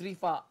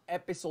Sigrdrifa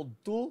episode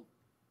 2,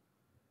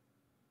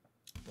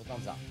 2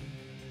 thumbs up.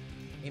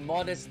 A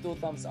modest 2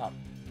 thumbs up.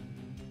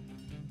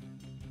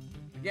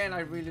 Again, I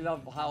really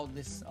love how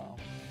this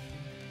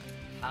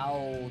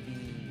how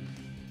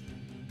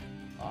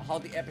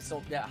the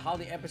episode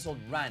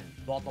ran.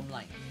 Bottom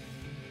line,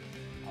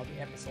 how the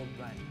episode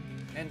ran,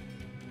 and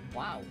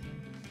wow,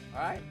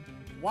 all right,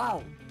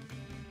 wow,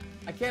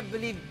 I can't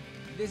believe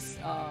this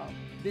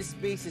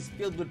base is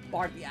filled with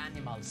party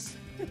animals.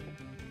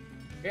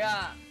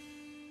 Kaya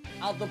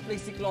out of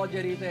place si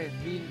Claudia rito.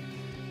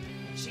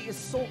 She is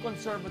so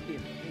conservative.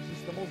 Okay?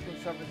 She's the most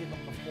conservative of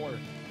the 4.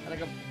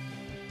 Talagang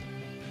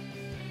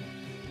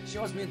she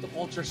was being into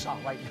culture shock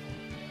right now.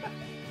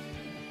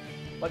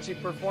 But she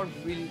performed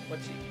really.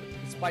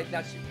 Despite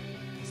that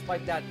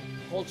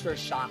culture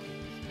shock,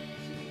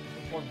 she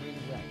performed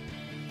really well.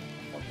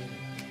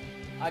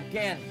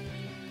 Again,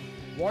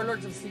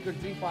 Warlords of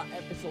Sigrdrifa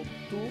episode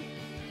 2. 2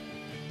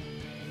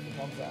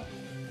 thumbs up.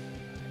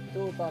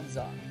 2 thumbs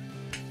up.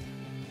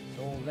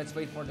 So let's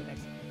wait for the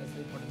next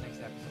episode.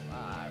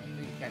 I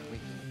really can't wait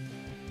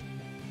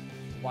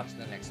to watch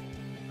the next one.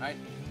 Right?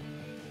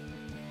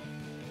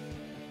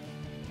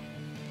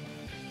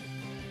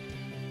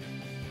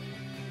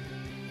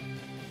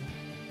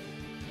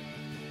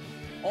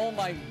 Oh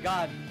my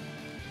God!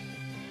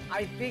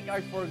 I think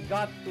I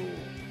forgot to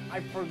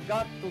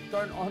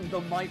turn on the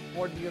mic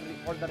for the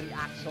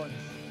reactions.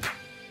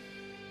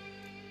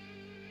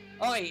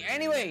 Okay.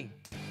 Anyway,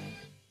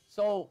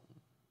 so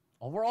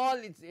overall,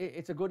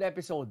 it's a good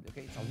episode.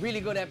 Okay, it's a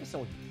really good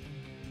episode.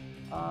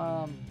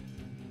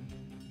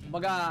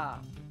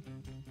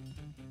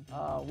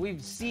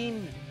 We've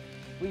seen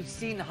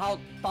how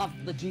tough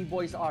the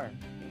G-boys are.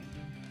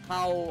 Okay?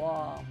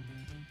 how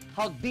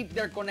deep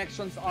their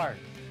connections are.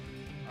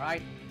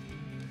 Right?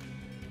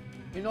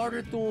 In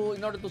order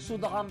to sue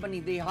the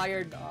company, they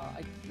hired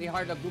a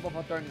group of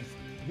attorneys.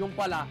 Yung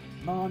pala,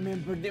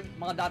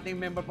 mga dating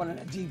member pala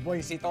na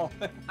G-Boys ito.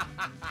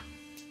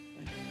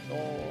 So,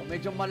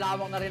 medyo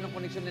malawak na rin ang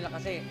connection nila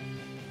kasi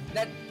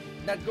that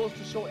goes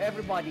to show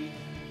everybody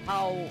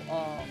how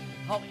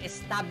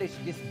established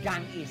this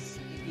gang is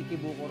in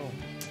Ikebukuro.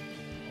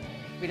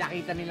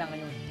 Pinakita nila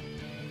ngayon.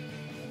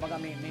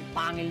 Kumbaga may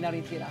pangil na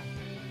rin sila.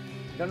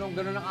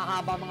 Ganun ang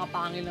ahaba mga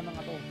pangil na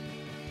mga to.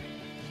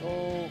 So,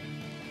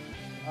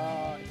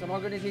 it's an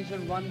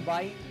organization run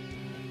by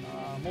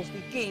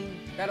mostly King,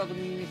 pero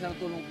tumingi siya ng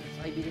tulong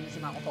sa kaibigan niya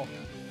si Makoto,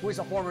 who is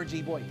a former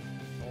G-Boy.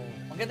 So,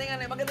 magaling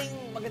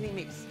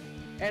mix.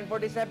 And for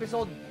this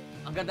episode,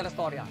 ang ganda na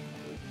storya.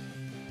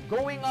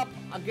 Going up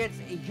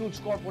against a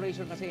huge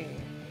corporation kasi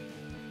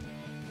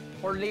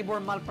for labor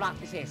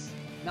malpractices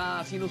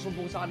na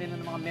sinusumbong sa kanila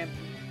ng mga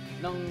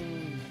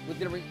with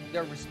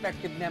their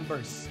respective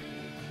members.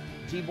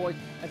 G-Boys,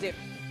 kasi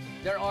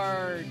there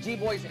are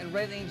G-Boys and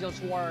Red Angels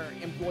who are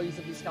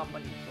employees of this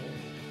company. So,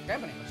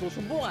 kaya ba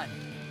susumbungan?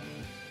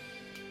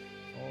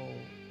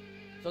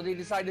 So they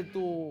decided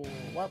to,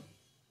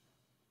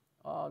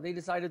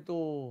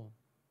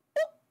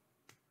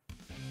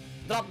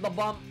 drop the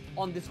bomb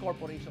on this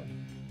corporation.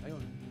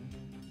 Ayun.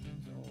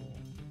 So,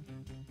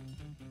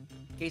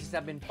 cases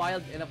have been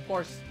filed, and of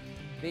course,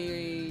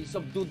 they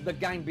subdued the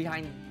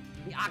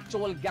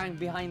actual gang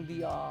behind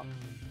the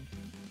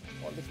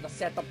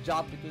setup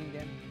job between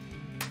them.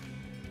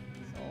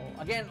 So,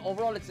 again,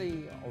 overall, it's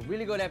a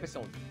really good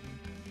episode.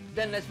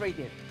 Then, let's rate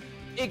it.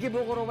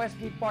 Ikebukuro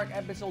Westgate Park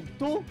Episode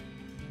 2.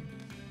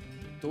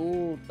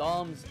 2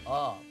 thumbs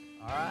up.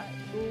 Alright,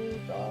 2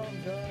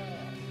 thumbs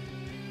up.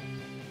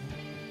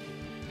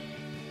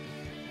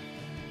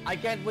 I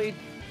can't wait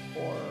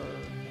for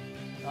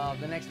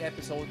the next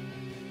episode.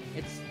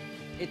 It's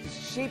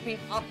shaping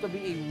up to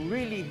be a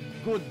really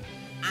good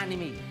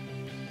anime.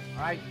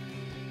 Alright?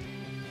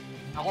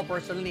 Ako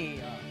personally,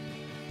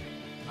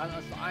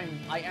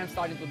 I am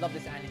starting to love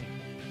this anime.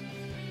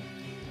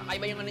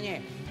 Nakaiba yung ano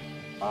niya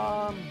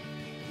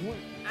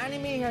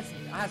anime has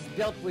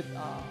dealt with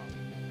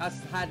has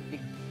had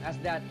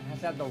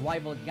the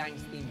rival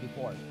gangs theme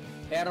before,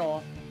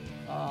 pero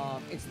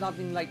it's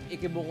nothing like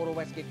Ikebukuro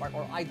Westgate Park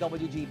or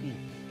IWGP.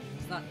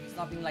 It's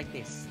nothing like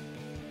this.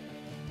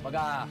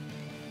 Baga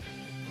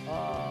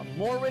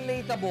more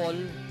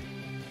relatable,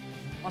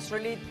 mas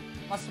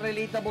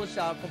relatable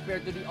siya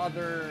compared to the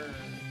other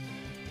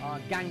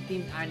gang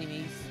themed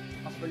animes.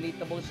 Mas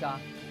relatable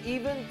siya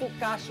even to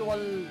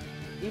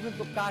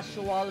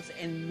casuals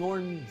and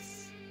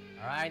normies.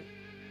 All right?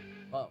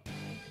 Well,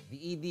 the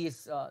ED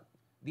is a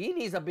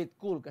bit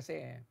cool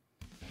kasi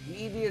the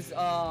ED is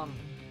a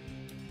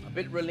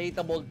bit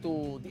relatable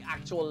to the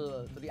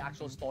actual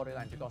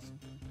storyline because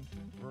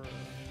we're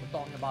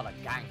talking about a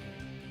gang.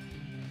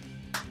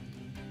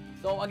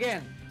 So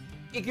again,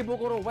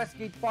 Ikebukuro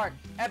Westgate Park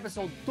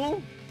Episode 2.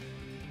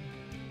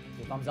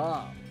 2 thumbs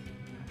up.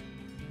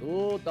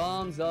 2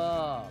 thumbs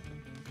up.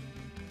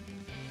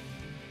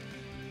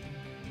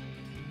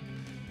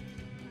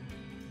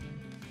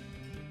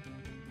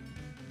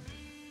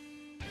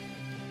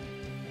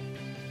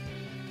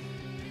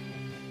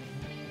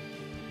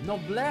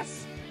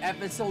 Noblesse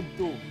Episode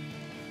 2.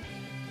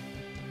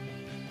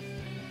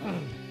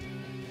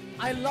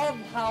 I love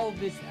how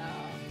this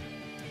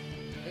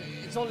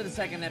it's only the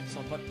second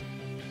episode, but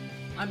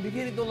I'm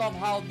beginning to love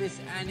how this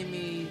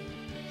anime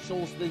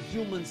shows the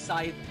human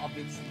side of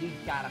its lead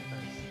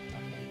characters.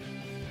 Okay.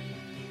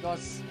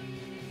 Because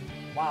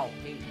wow,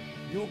 a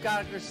new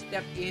character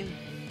stepped in.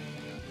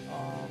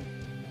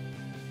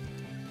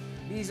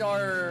 These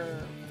are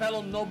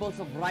fellow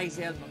nobles of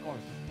Rizal, of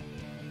course.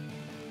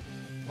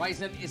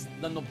 Rizal is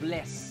the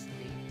Noblesse,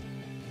 okay?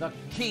 The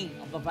king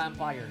of the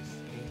vampires.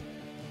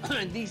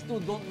 Okay? And these two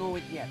don't know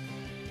it yet.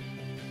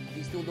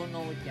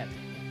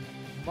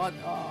 But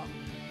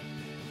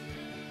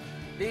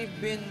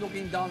they've been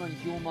looking down on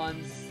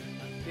humans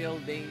until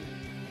they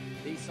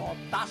saw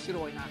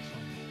Tashiro in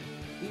action.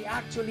 He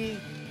actually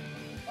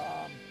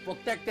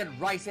protected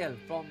Rizal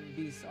from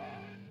these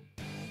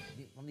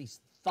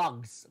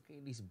thugs,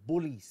 okay, these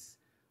bullies.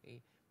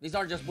 Okay? These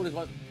are just bullies,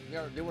 but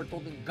they were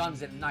toting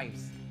guns and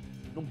knives.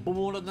 Nung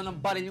bumulod na ng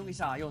baril yung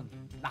isa, yun,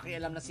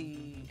 nakialam na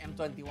si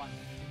M21.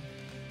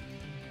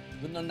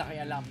 Doon na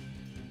nakialam.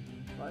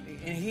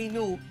 And he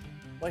knew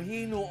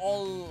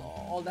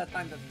all that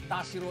time that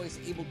Tashiro is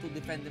able to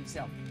defend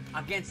himself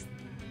against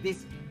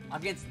these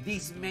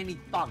many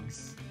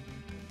thugs.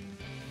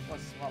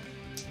 Because well,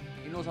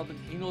 he knows how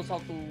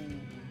to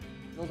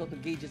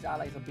gauge his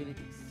allies'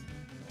 abilities. So,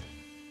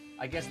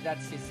 I guess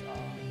that's his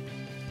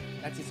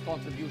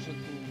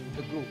contribution to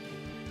the group.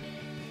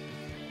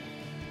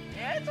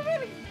 Yeah, it's a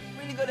really,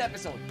 really good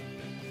episode.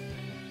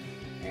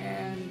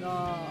 And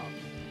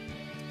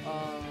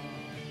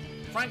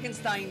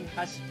Frankenstein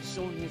has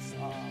shown his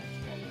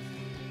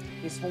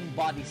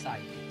homebody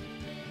side. He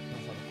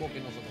knows how to cook, he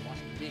knows how to wash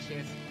the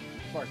dishes.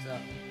 Of course,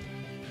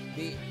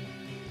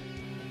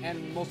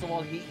 And most of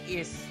all, he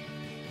is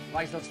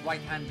Raizel's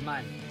right-hand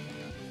man.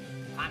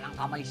 Kanang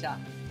kamay siya.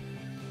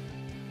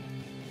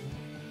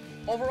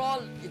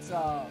 Overall, it's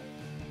a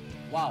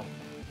wow.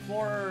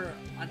 For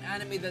an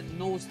anime that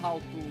knows how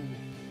to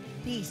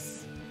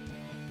tease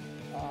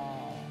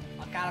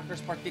a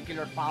character's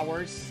particular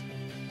powers,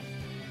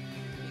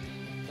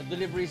 the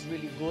delivery is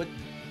really good.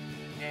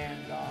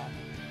 And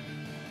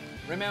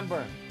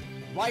remember,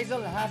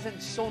 Raizel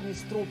hasn't shown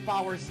his true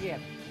powers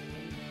yet.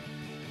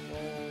 So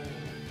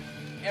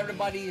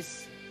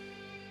everybody's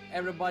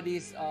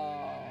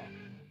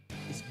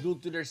is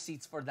glued to their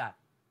seats for that.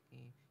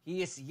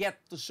 He is yet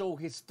to show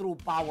his true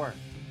power.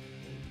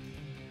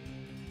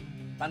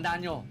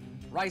 Tandaan nyo,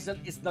 Raizel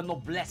is the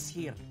noblesse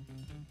here.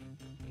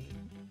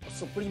 A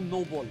supreme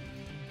noble.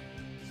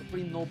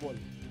 Supreme noble.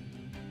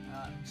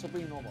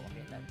 Supreme noble,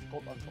 okay, like,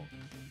 quote unquote.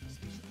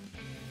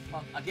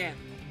 Again,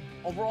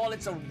 overall,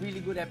 it's a really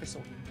good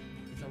episode.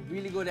 It's a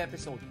really good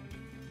episode.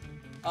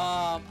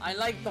 I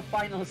like the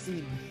final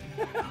scene.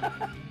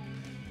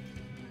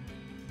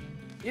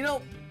 You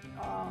know,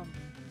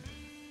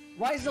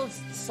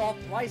 Raizel's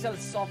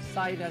soft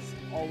side has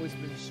always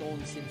been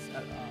shown since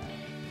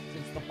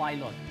the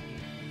pilot,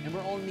 and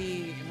we're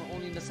only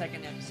in the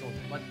second episode.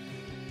 But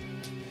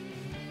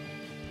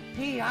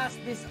he has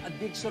this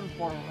addiction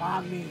for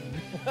ramen.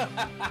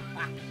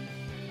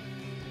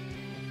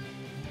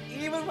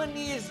 Even when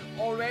he is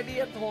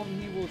already at home,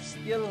 he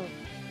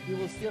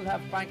will still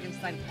have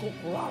Frankenstein cook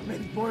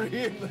ramen for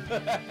him.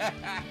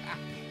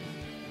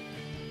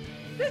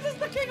 This is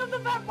the king of the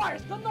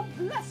vampires, the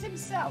Noblesse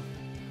himself.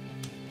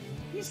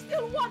 He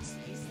still wants.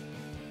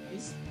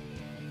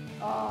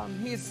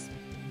 He's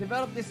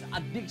developed this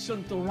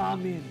addiction to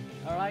ramen.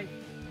 All right,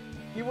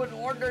 he would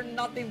order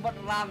nothing but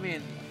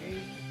ramen.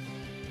 Okay.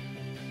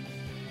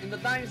 In the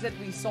times that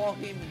we saw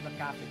him in the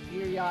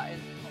cafeteria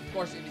and of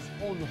course in his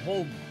own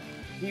home,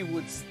 he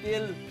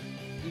still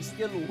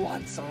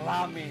wants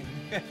ramen.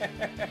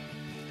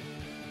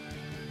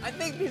 I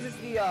think this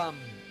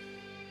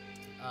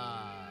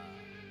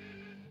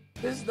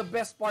is the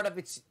best part of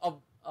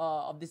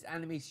this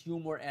anime's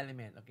humor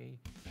element. Okay,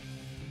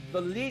 the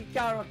lead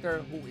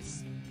character, who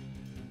is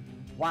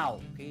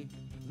okay,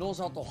 knows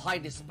how to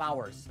hide his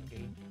powers.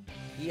 Okay,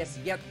 he has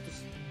yet to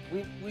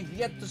we've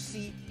yet to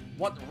see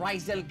what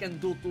Raizel can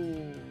do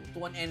to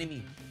an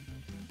enemy.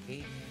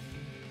 Okay,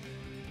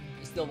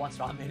 he still wants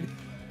ramen.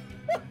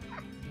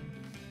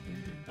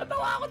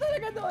 Natawa ako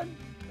talaga doon.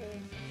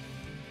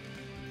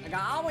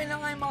 Nag-aaway na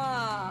nga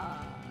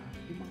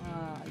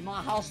yung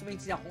mga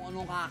housemates niya kung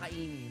anong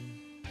kakainin.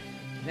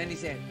 Then he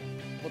said,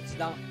 puts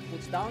down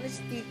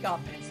his teacup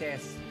and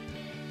says,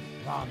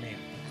 ramen.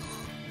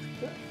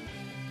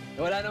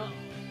 Wala na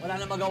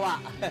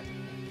magawa.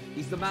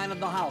 He's the man of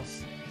the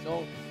house.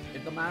 So,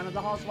 if the man of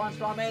the house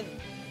wants ramen,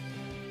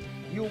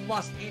 you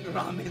must eat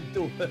ramen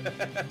too.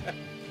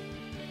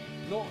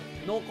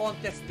 No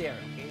contest there,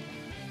 okay?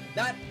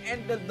 That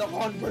ended the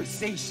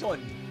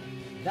conversation.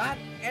 That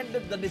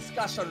ended the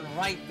discussion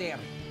right there.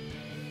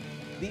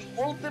 The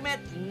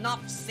ultimate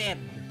enough said.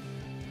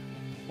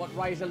 What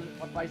Raizel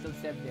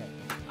said there.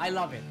 I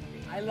love it.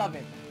 I love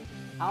it.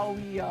 How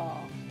he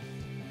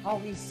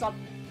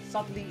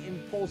subtly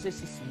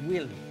imposes his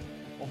will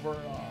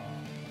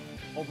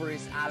over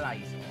his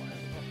allies.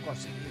 Of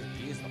course,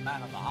 he is the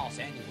man of the house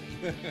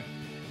anyway.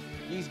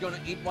 He's gonna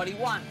eat what he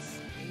wants.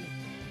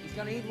 He's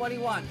gonna eat what he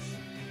wants.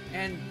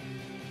 And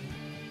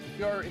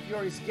if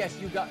you're his guest,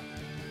 you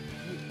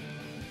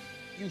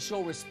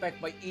show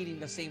respect by eating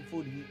the same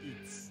food he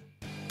eats.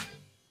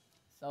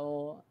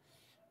 So,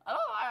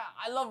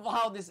 I love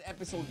how this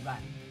episode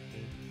ran.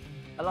 Okay?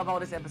 I love how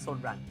this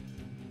episode ran.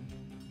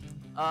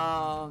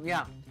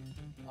 Yeah.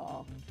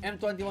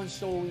 M21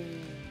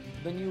 showing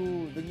the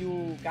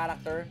new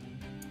character,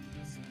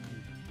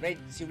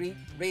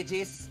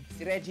 Regis,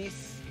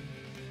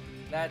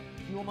 that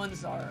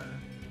humans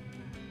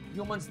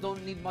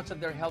don't need much of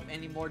their help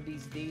anymore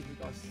these days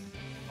because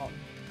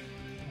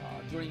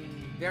during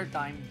their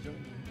time,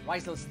 during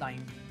Raizel's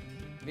time,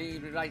 they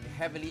relied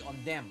heavily on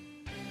them.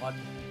 But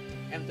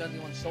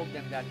M21 showed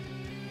them that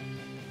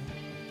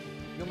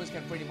humans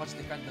can pretty much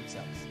defend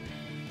themselves.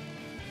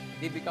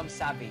 They become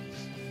savage.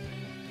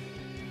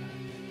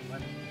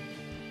 When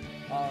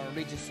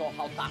Regis saw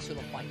how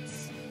Tashiro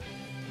fights,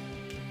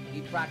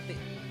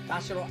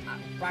 Tashiro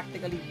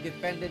practically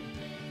defended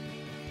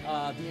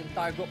the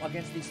entire group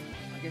against this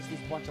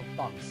bunch of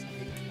thugs,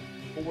 okay,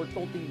 who were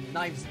toting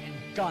knives and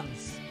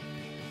guns.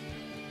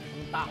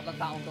 Ang takot ng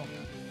taong to.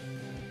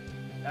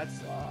 That's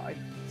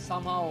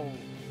somehow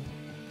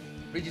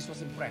Regis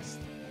was impressed.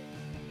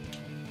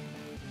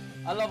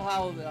 I love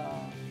how the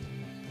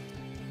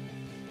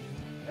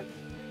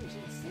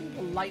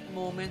light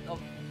moments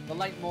of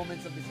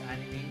this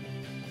anime.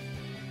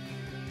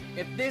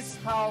 If this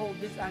how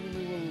this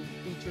anime will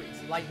feature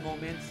its light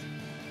moments,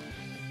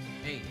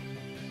 hey,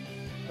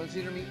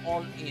 consider me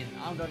all in.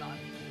 I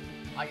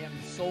am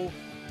so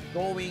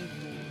going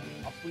to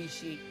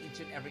appreciate each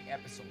and every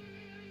episode.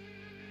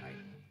 Right?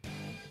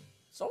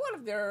 So what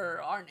if there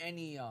aren't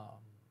any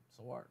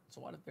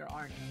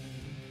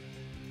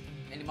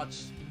any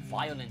much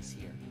violence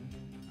here.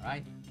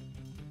 Alright?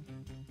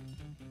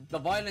 The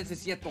violence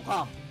is yet to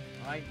come.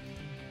 Alright?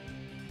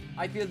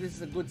 I feel this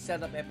is a good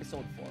setup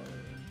episode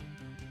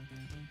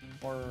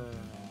for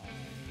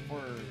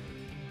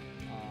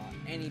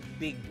any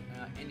big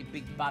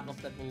battles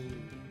that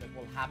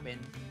will happen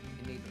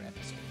in later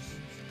episodes.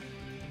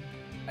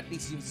 At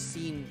least you've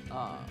seen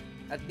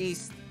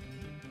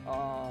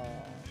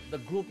the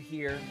group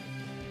here,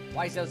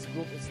 YSL's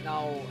group is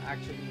now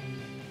actually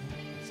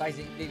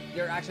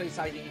they're actually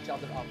sizing each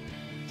other up.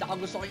 Tsaka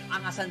gusto ko yung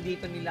angasan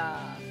dito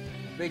nila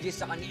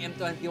Regis sa ni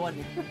M21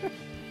 eh.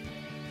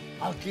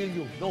 I'll kill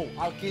you. No,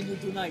 I'll kill you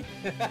tonight.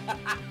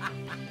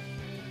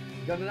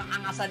 Ganun ang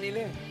angasan nila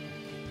eh.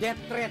 Death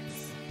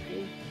threats.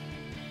 Okay?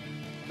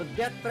 The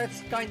death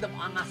threats kind of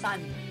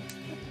angasan.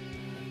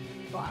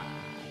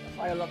 That's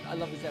why I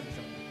love this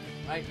episode.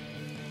 Right?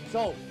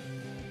 So,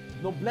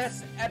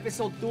 Noblesse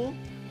episode 2.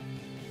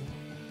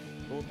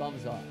 2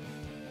 thumbs up.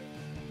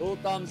 2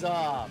 thumbs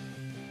up.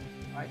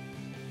 Right?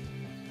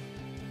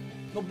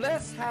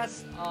 Noblesse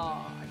has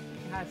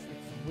its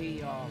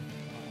way of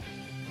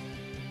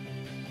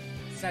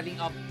setting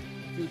up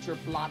future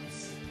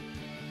plots.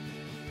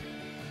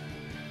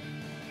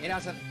 It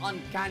has an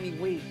uncanny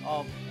way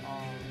of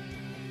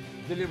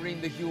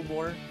delivering the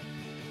humor,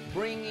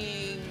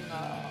 bringing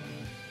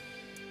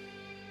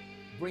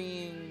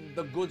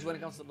the goods when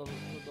it comes to the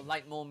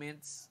light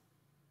moments.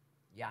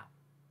 Yeah,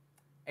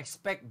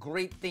 expect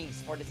great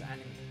things for this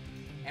anime,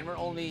 and we're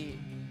only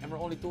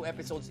 2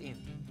 episodes in.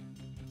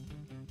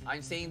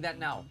 I'm saying that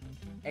now.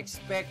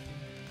 Expect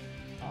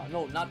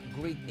no, not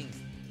great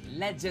things,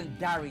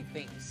 legendary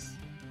things.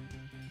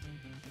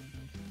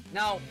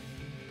 Now,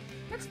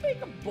 let's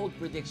make a bold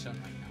prediction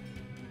right now.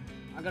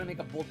 I'm gonna make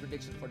a bold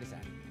prediction for this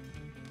anime.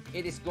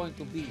 It is going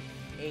to be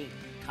a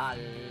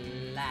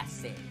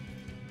classic.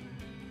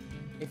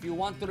 If you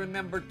want to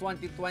remember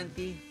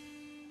 2020,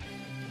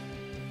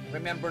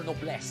 remember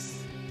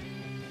Noblesse.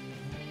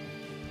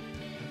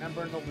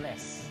 Remember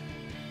Noblesse.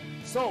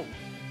 So,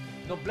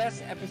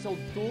 Noblesse episode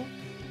 2,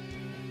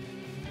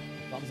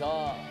 thumbs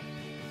up.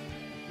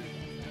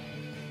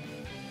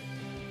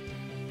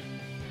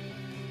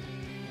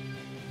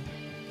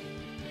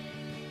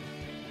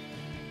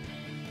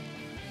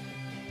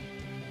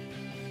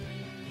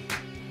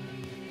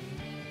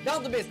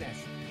 Down to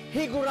business.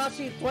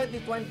 Higurashi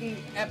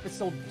 2020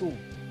 episode 2.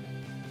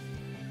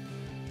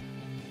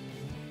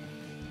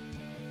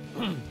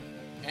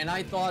 And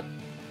I thought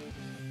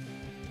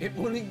it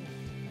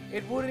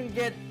wouldn't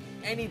get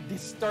any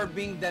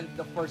disturbing than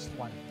the first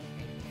one.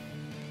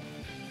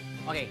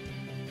 Okay.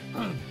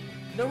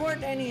 There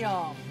weren't any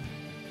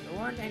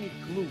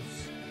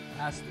clues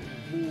as to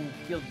who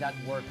killed that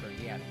worker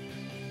yet.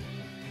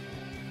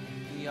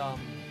 The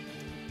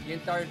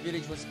entire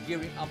village was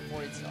gearing up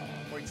for its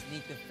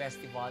native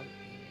festival. And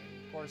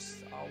of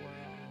course,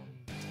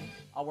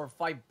 our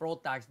 5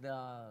 protags,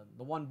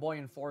 the 1 boy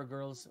and 4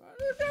 girls,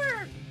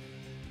 they're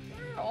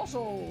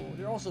also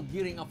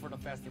gearing up for the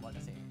festival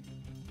kasi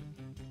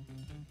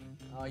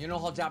you know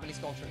how Japanese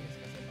culture is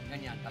kasi pag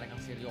ganyan talagang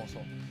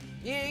seryoso.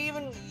 Yeah,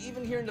 even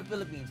here in the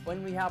Philippines,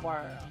 when we have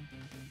our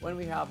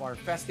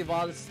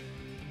festivals,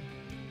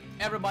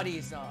 everybody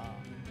is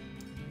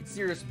it's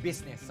serious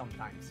business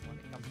sometimes when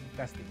it comes to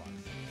festivals,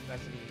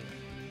 especially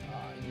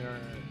in your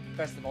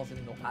festivals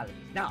in localities.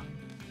 Now,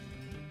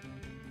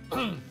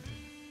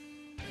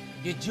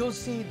 did you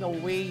see the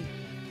way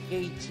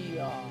Keiichi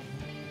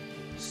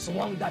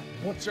swung that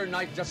butcher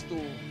knife just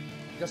to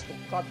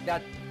cut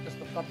the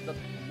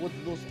wood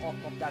loose off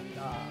of that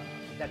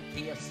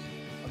KFC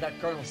or that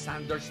Colonel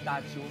Sanders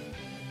statue?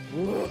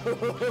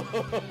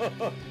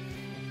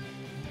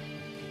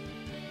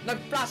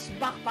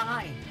 Nag-flashback pa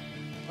nga eh.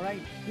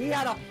 Alright? He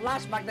had a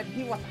flashback that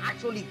he was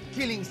actually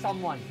killing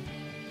someone.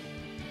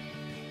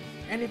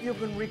 And if you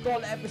can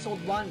recall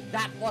episode 1,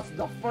 that was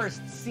the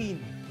first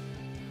scene.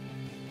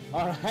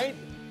 Alright?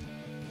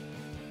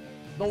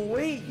 The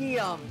way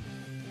he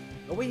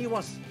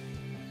was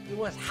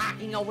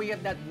hacking away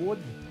at that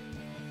wood,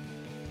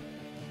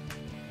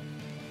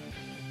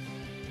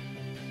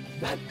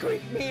 that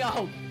creeped me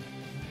out.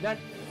 That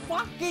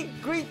fucking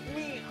creeped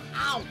me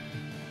out.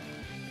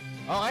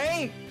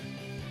 Okay?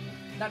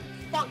 That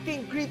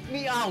fucking creeped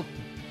me out.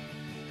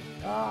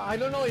 I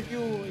don't know if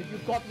you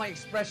caught my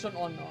expression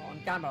on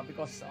camera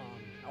because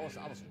I was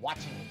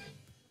watching it.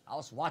 I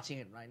was watching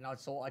it right now,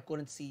 so I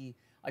couldn't see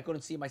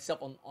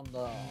myself on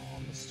the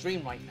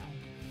stream right now.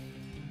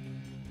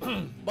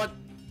 But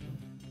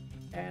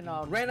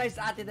Rena is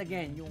at it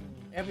again. Yung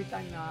every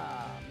time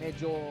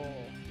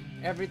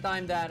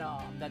that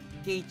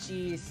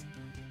Keiichi is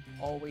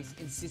always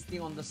insisting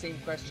on the same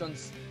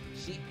questions,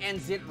 she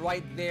ends it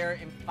right there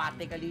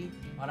emphatically.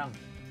 Parang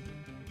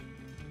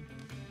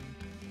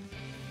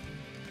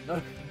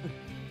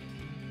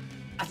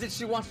as if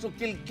she wants to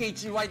kill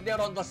Keiichi right there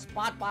on the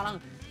spot.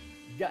 Parang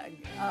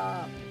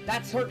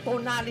that's her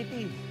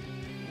tonality.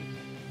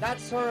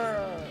 That's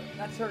her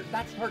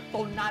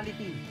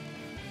tonality.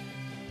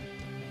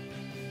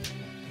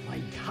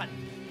 My God.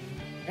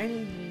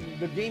 And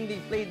the game they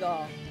played,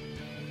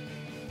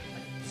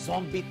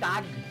 zombie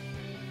tag.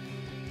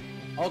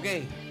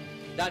 Okay,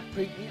 that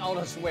creeped me out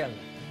as well.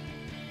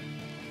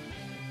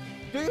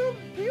 Do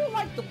you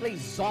like to play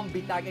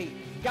zombie tag? Hey,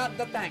 got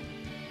the tank.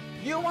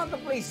 You want to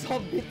play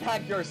zombie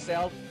tag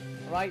yourself,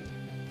 right?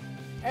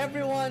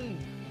 Everyone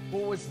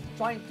who is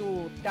trying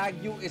to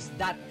tag you is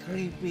that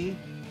creepy.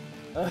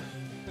 All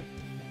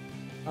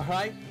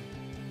right,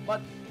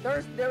 but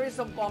there is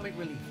some comic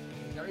relief.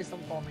 There is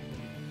some comic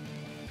relief.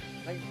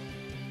 Like,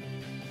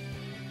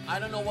 I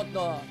don't know what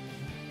the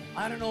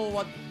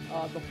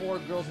four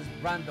girls'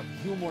 brand of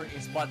humor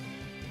is, but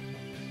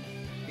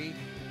okay,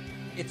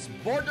 it's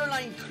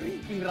borderline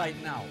creepy right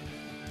now.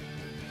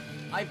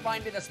 I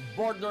find it as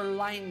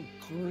borderline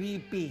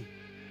creepy.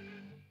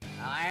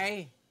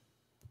 I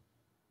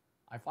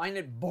find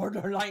it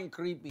borderline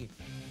creepy.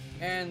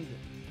 And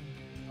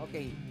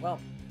okay,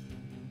 well,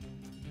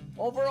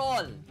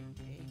 overall,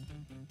 okay,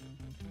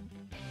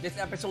 this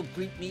episode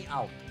creeped me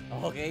out.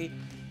 Okay,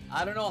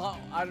 I don't know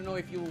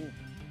if you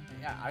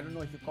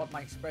caught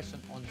my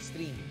expression on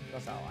stream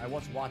because I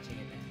was watching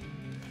it.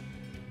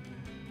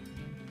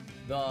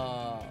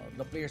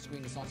 The player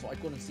screen is on, so I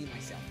couldn't see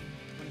myself.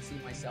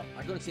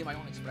 I couldn't see my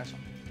own expression.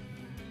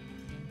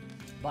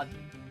 But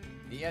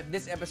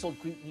this episode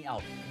creeped me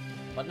out.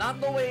 But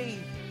not the way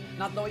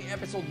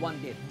episode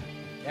 1 did.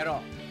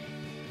 Pero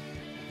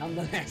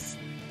nonetheless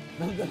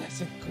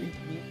it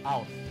creeped me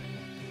out.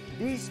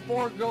 These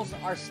four girls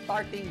are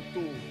starting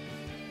to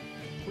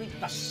creep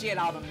the shit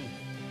out of me.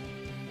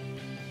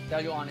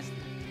 Tell you honestly.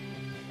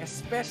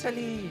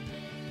 Especially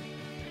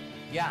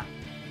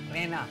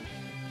Rena.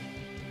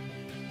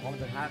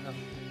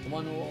 The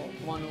one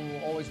who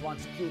always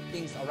wants cute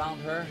things around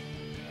her,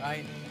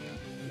 right?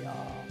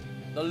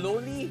 The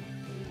loli,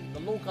 the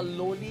local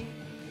loli, if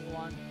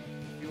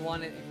you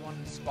want to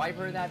describe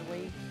her that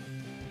way,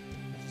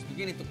 she's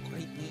beginning to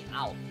creep me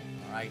out,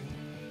 all right?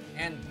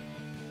 And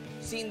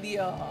seen the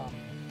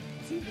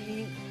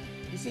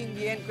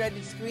end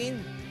credits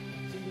screen?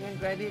 Seen the end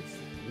credits?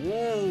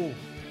 Whoa!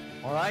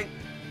 All right.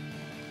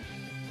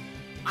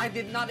 I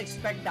did not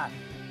expect that.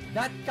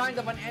 That kind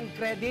of an end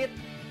credit.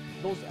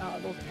 Those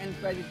end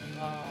credit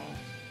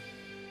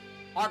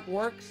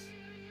artworks.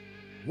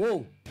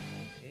 Whoa.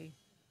 Okay.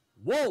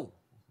 Whoa.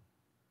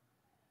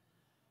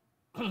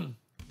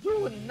 You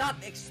would not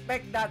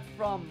expect that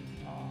from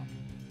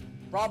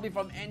probably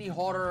from any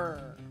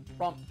horror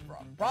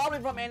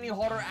any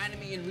horror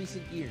anime in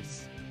recent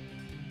years.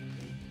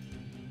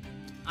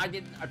 I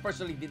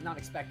personally did not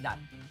expect that,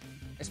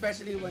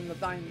 especially when the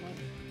time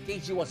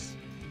Keiichi was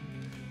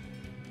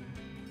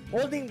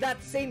holding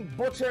that same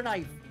butcher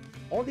knife.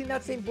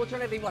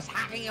 He was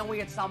hacking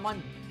away at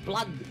someone.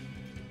 Blood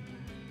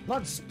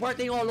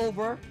spurting all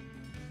over.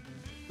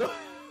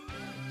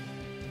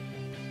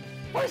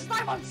 First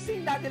time I've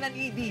seen that in an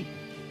ED.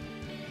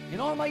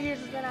 In all my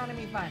years as an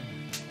anime fan.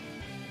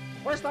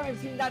 First time I've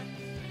seen that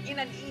in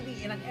an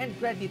ED, in an end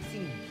credit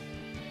scene.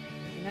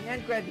 In an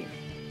end credit.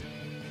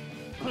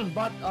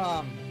 But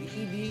the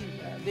ED,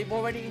 they've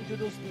already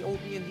introduced the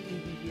OP and the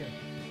ED here.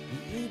 The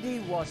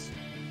ED was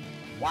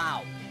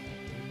wow.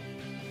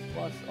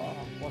 Was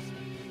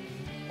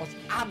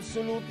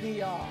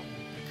absolutely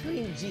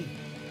cringy.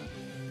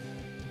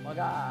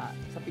 Kumbaga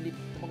sa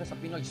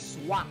Pinoy,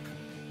 swak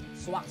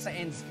sa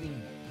end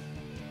screen.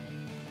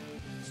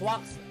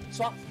 Swak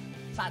sa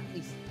at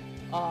least.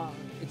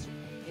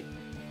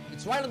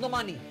 It's right on the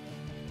money.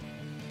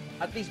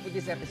 At least with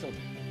this episode.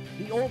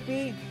 The OP,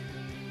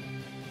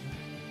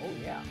 oh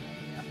yeah,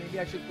 maybe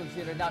I should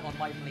consider that on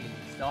my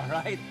playlist. All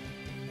right,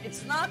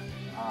 it's not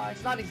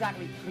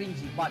exactly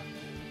cringy, but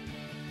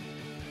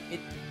it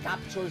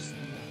captures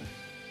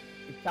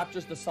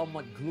the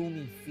somewhat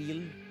gloomy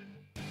feel.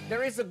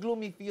 There is a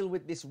gloomy feel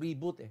with this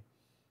reboot,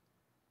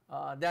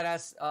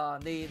 that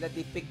they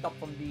picked up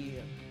from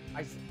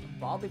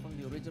probably from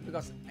the original,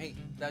 because hey,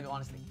 tell you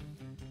honestly,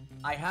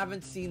 I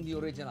haven't seen the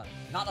original,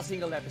 not a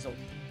single episode.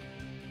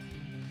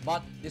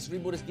 But this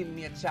reboot is giving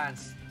me a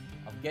chance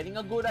of getting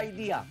a good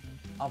idea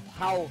of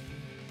how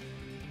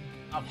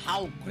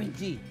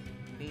cringy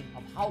the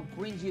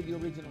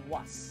original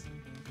was.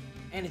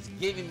 And it's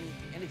giving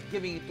it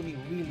to me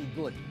really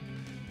good.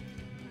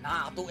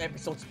 2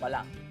 episodes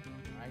pala.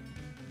 Right?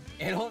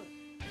 And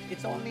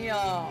it's only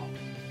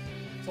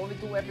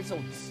 2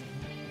 episodes.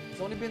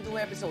 It's only been 2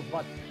 episodes,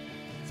 but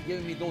it's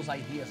giving me those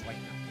ideas right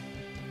now.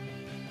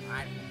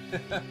 Alright.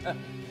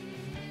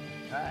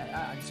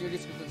 I'm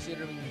seriously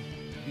considering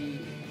the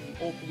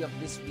OP of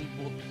this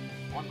reboot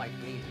on my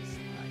playlist.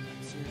 Alright?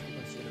 I'm seriously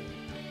considering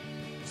it now.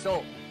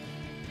 So,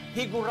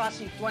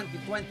 HIgurashi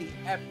 2020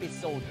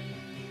 episode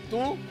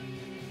 2.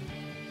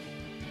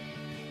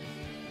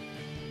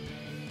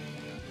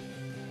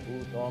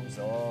 2 thumbs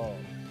up.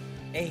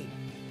 Hey,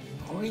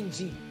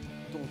 cringy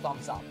 2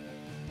 thumbs up.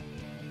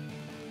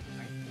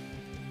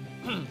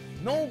 Right.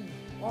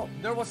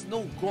 There was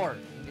no gore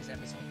in this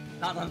episode.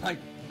 Not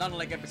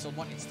unlike episode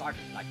 1, it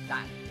started like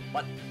that.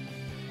 But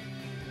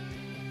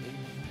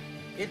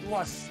it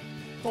was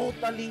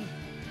totally,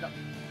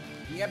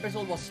 the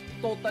episode was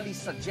totally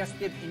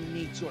suggestive in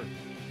nature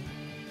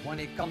when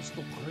it comes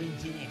to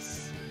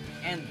cringiness.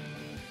 and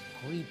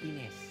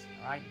creepiness.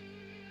 Alright?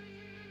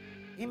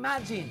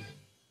 Imagine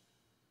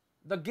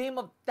the game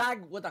of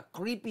tag with a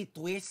creepy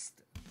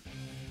twist.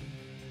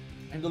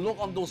 And the look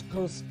on those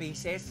girls'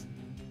 faces.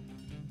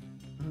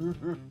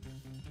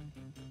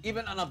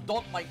 Even an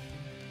adult like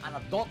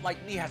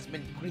me has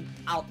been creeped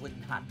out with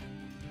that.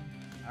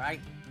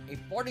 Alright? A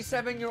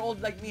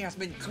 47-year-old like me has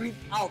been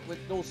creeped out with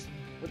those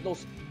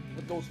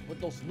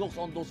looks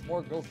on those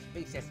four girls'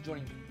 faces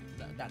during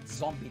that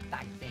zombie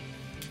tag thing.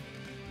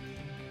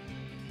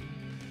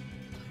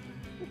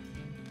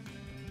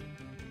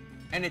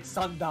 And it's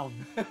sundown.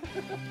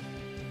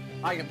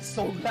 I am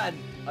so glad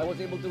I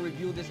was able to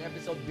review this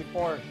episode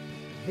before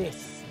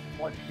this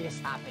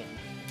happened.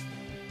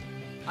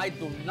 I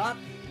do not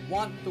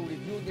want to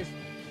review this.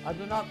 I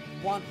do not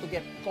want to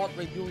get caught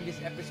reviewing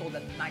this episode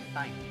at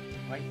nighttime,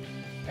 right?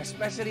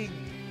 Especially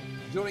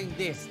during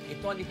this, a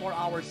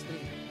 24-hour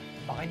stream.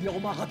 Baka hindi ako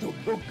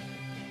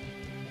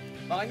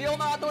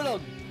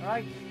makatulog.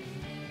 Alright?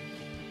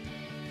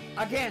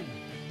 Again,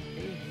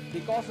 okay,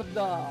 because of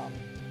the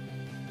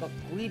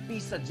creepy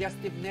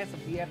suggestiveness of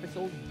the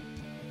episode,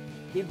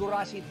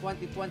 Higurashi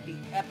 2020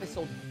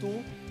 Episode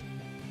 2.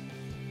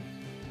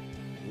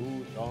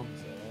 2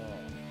 thumbs up.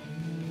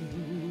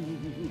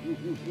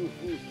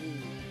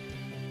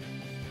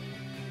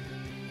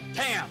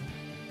 Damn!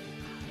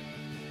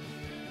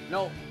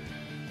 No.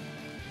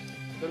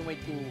 Couldn't wait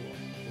to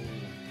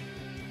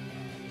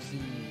see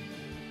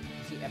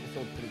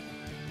episode 3.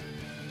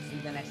 See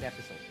the next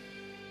episode.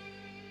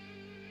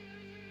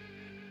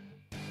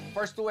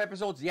 First 2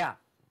 episodes, yeah.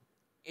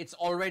 It's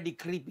already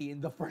creepy in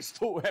the first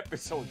 2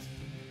 episodes.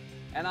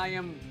 And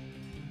I'm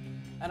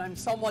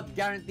somewhat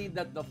guaranteed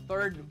that the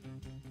third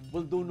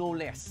will do no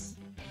less.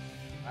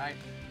 Alright?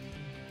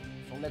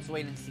 So let's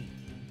wait and see.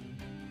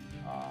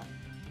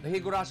 The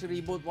Higurashi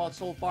reboot, well,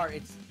 so far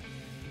it's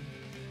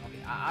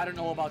okay. I don't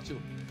know about you.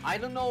 I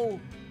don't know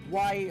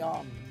why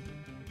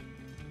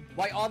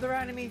other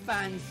anime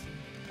fans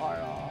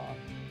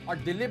are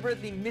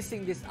deliberately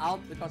missing this out,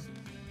 because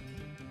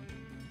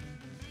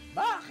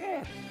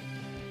bakit?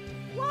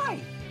 Why?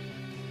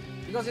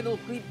 Because it will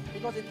creep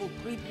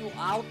you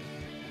out.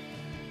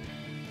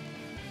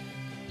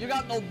 You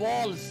got no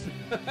balls.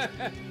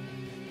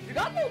 You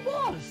got no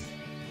balls.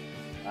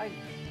 Right?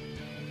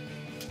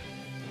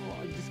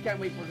 I just can't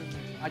wait for the next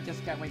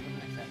episode,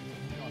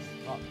 because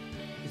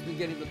it's been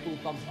getting the 2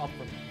 thumbs up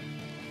from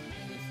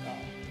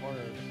for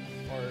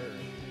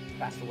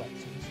past the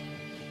episodes.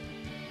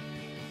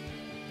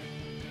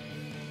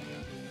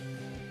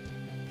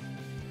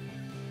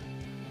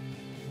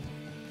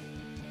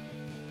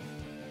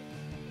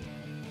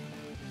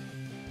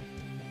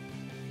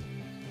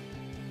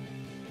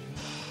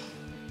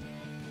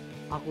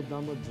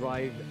 Akudama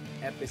Drive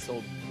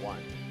Episode 1.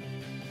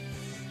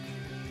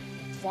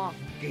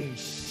 Fucking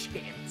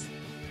shit.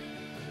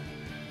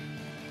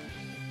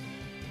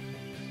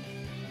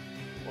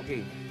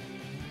 Okay,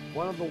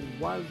 one of the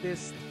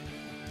wildest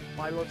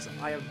pilots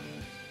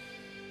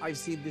I've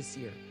seen this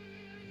year.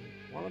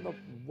 One of the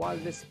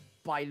wildest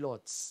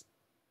pilots.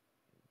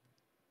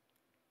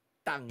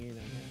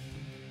 Tangina.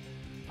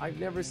 I've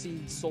never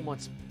seen so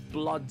much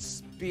blood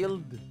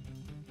spilled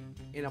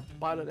in a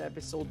pilot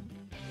episode.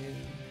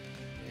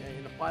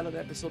 In a pilot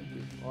episode,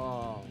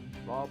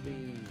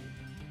 probably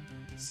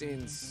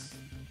since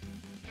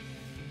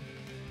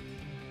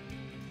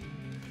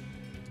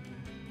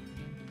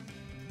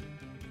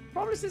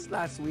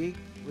last week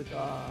with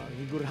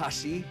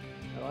Higurashi.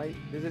 Alright,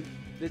 this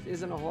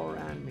isn't a horror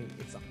anime;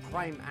 it's a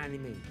crime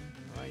anime.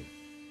 Alright,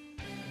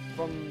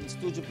 from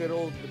Studio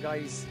Pero,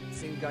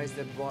 same guys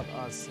that brought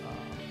us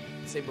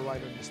Saber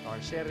Rider and the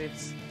Star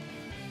Sheriffs,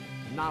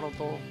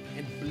 Naruto,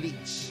 and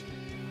Bleach.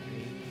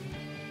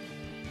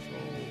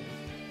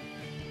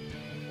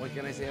 What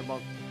can I say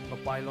about the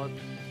pilot?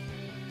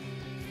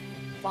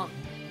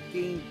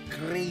 Fucking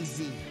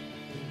crazy.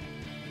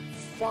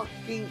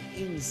 Fucking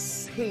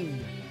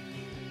insane.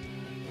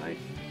 Right?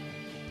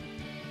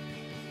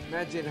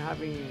 Imagine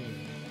having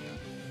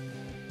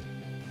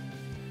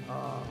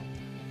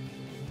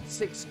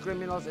 6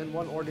 criminals and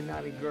 1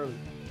 ordinary girl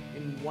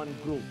in one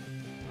group.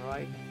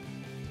 Alright?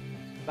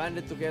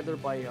 Banded together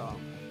by a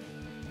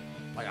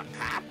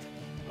cat.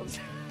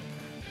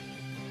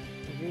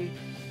 Okay?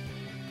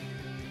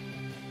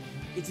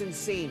 It's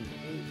insane.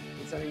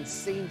 It's an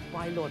insane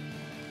pilot,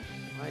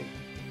 right?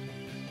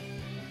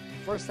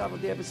 First half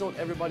of the episode,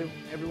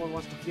 everyone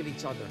wants to kill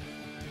each other.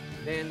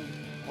 Then,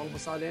 all of a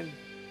sudden,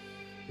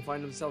 they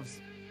find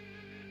themselves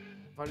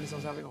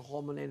having a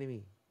common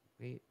enemy.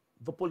 Okay?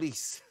 The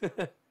police.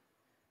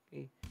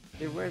 Okay?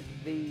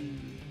 They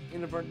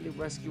inadvertently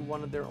rescue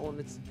one of their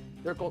own.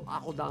 They're called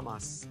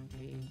Akudamas.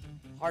 Okay?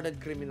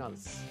 Hardened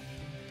criminals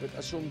with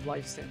assumed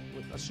life sentence,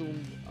 with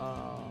assumed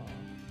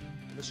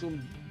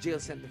jail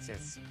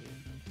sentences. Okay.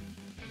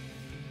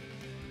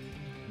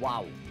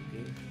 Wow.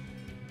 Okay.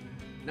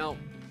 Now,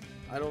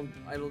 I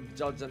don't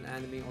judge an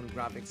anime on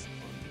graphics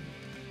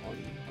on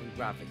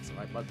graphics,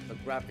 right? But the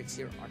graphics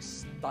here are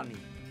stunning.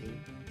 Okay.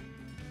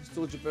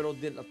 Studio Pero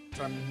did a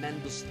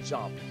tremendous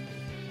job.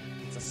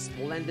 It's a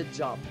splendid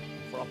job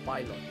for a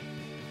pilot.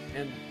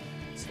 And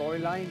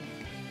storyline,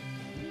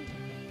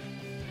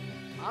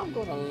 I'm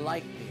gonna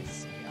like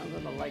this. I'm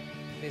gonna like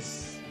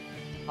this,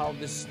 how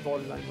this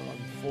storyline will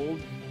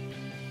unfold.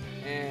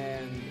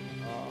 And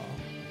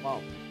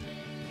wow,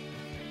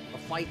 the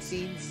fight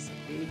scenes,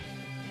 okay,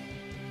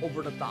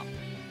 over the top.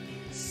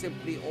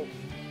 Simply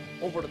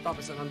over the top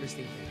is an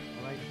understatement.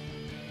 All right.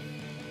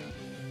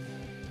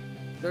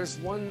 There's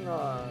one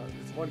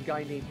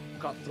guy named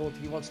Cutthroat.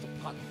 He wants to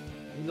cut.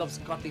 He loves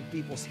cutting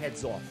people's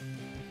heads off.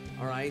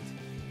 All right.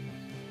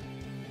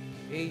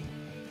 Okay.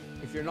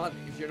 If you're not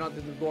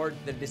into gore,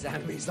 then this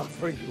anime is not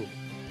for you.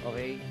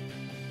 Okay.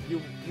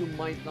 You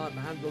might not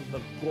handle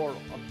the gore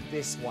of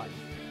this one.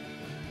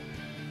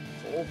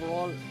 So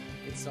overall,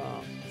 it's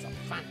a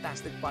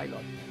fantastic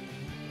pilot.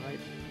 Right.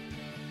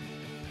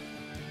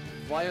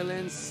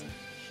 Violence,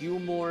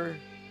 humor,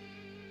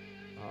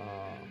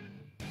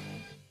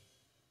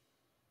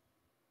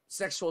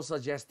 sexual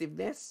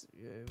suggestiveness,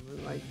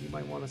 like you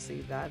might want to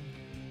say that.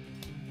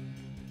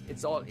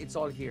 It's all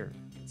here.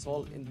 It's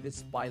all in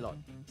this pilot.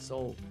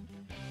 So,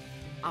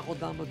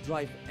 Akodama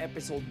Drive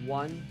episode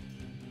 1,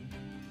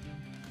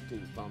 2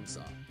 thumbs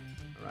up.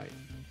 Alright.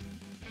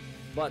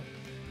 But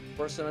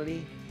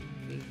personally,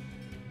 okay,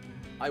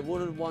 I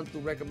wouldn't want to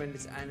recommend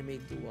this anime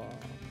to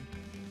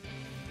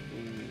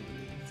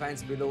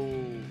fans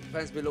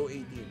below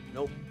 18.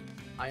 Nope.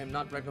 I am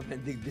not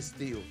recommending this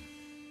to you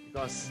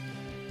because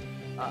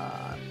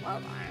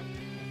well,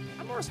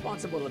 I'm a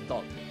responsible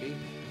adult, okay?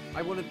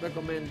 I wouldn't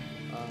recommend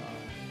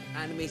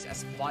animes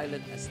as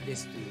violent as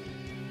this to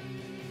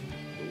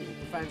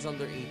fans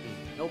under 18.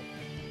 Nope.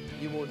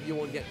 You won't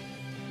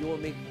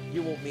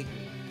make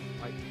me,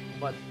 right?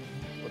 But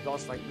for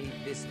those like me,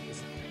 this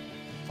is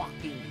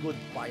fucking good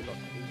pilot,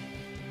 okay?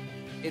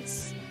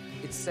 It's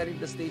setting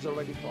the stage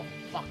already for a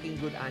fucking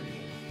good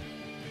anime.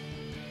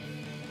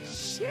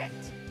 Shit!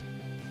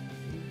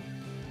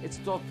 It's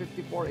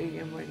 12:54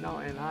 a.m. right now,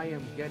 and I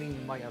am getting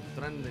my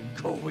adrenaline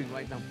going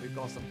right now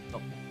because of the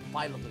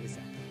pilot of this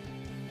anime.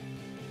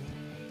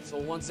 So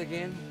once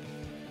again,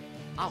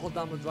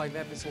 Akodama Drive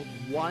episode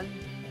 1,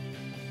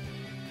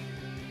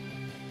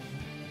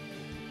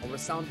 a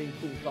resounding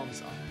 2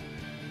 thumbs up.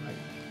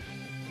 Right?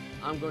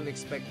 I'm going to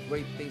expect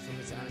great things from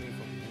this anime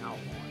from now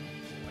on.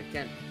 So I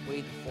can't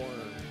wait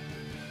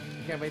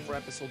for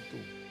episode 2.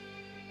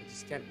 I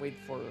just can't wait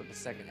for the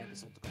second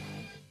episode to come out.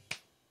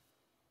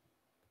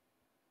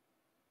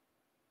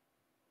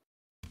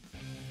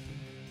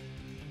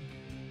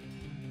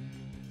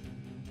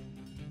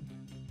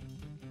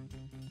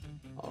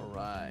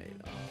 Alright,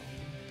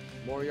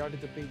 Moriarty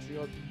the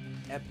Patriot,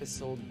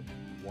 episode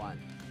 1.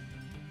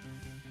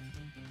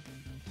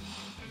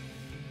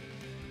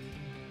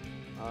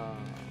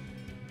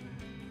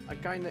 I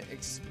kind of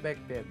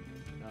expected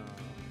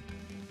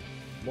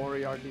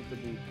Moriarty to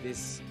be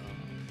this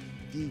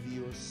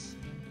devious,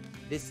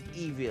 this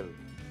evil,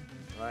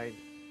 right?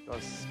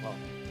 Because, well,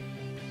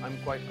 I'm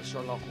quite a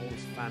Sherlock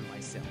Holmes fan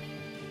myself.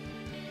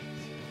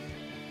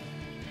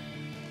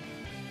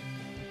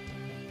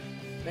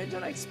 Medyo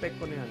na-expect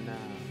ko na yan na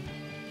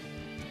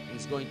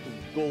he's going to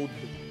goad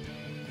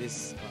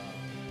this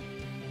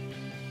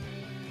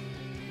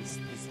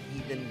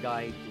Eden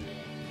guy to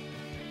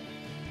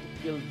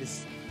kill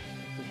this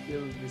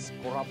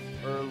corrupt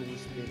Earl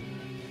who's been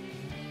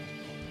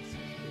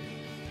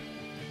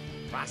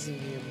harassing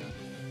him.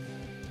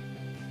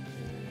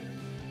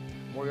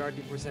 Moriarty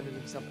presented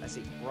himself as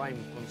a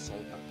crime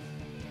consultant,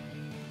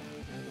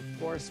 and of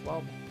course,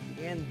 well, in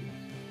the end,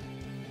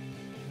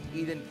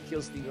 Eden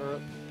kills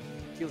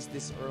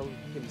this Earl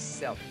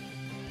himself.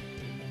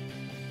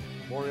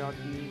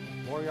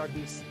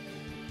 Moriarty's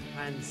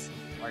hands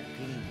are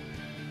clean.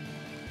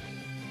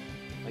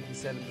 Like he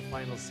said in the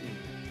final scene,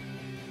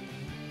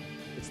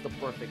 it's the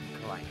perfect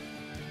crime.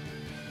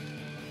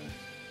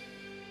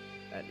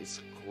 That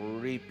is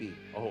creepy,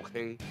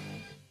 okay?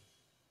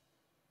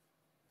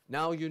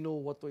 Now you know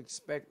what to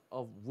expect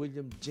of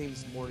William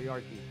James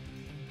Moriarty,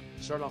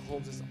 Sherlock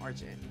Holmes'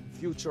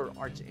 future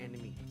arch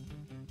enemy.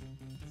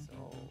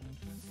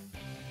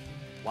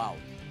 Wow,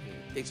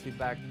 it takes me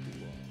back to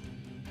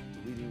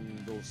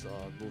reading those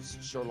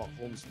Sherlock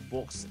Holmes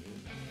books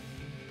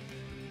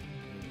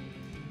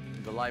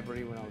in the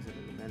library when I was in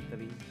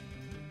elementary.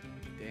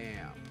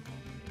 Damn.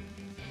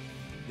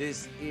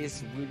 This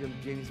is William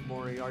James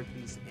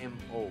Moriarty's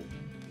MO.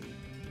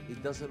 He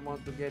doesn't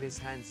want to get his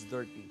hands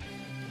dirty.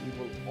 He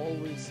will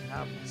always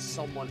have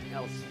someone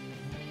else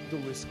do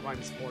his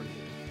crimes for him.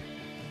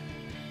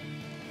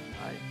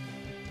 Right?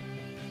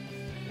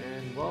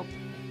 And well,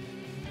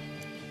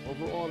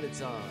 overall,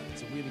 it's a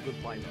really good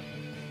pilot.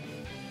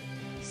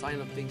 Sign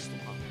of things to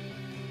come.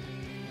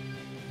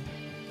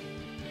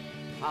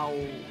 How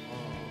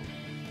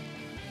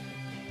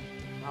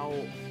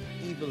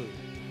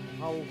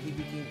he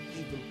became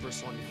evil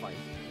personified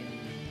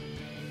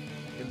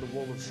in the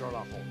world of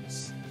Sherlock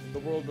Holmes, the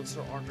world of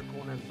Sir Arthur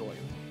Conan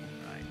Doyle.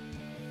 Right?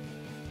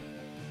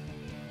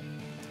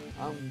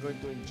 I'm going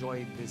to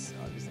enjoy this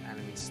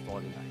anime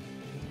storyline.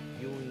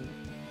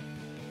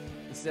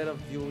 Instead of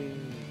viewing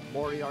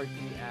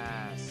Moriarty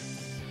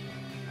as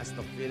as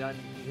the villain.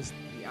 He's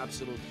the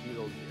absolute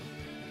hero here.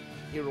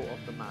 Hero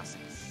of the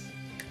masses.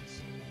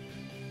 So,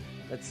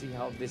 let's see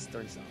how this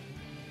turns out.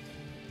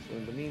 So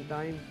in the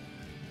meantime,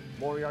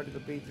 Moriarty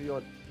the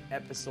Patriot,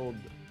 episode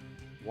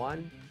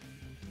 1.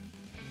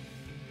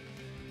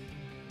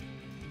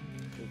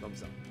 2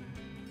 thumbs up.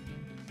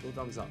 2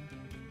 thumbs up.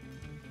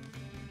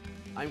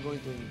 I'm going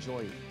to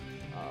enjoy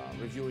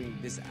reviewing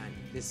this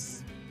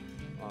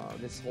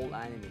whole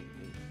anime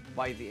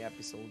by the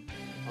episode.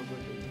 I'm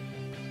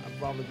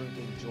probably going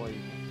to enjoy.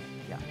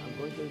 Yeah, I'm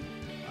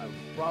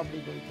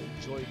probably going to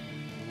enjoy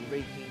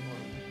rating or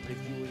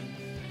reviewing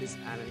this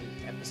anime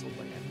episode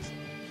by episode,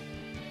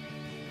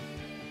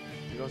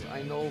 because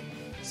I know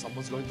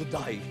someone's going to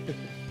die.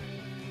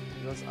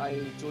 Because I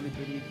truly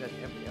believe that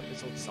every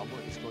episode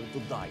someone is going to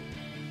die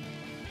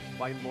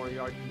by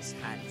Moriarty's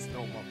hands.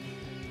 No, well,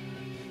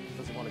 he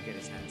doesn't want to get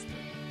his hands dirty,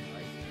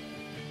 right?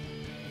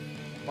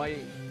 By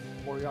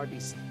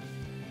Moriarty's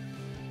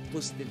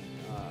twisted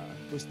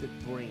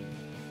brain.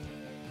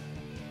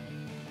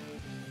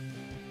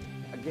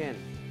 Again,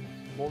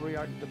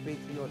 Moriarty the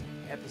Patriot,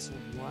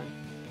 episode 1.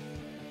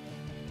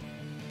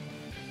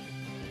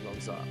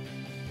 Thumbs up.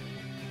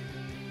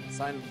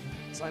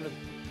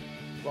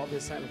 Probably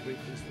a sign of great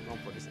things to come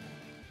for this.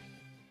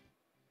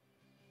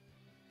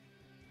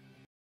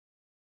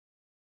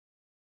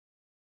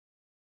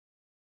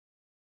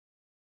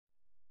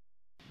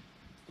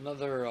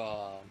 Another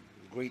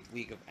great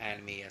week of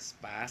anime has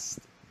passed,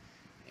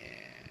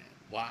 and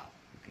wow,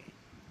 okay,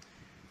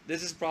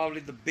 this is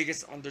probably the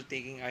biggest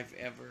undertaking I've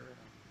ever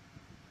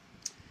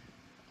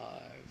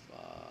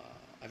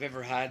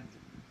had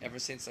ever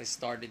since I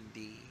started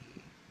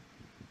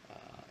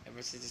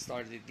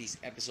these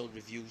episode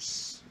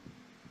reviews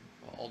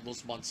all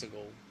those months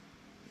ago.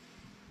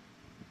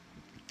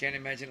 Can't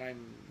imagine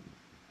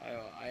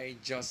I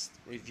just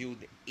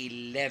reviewed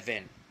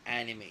 11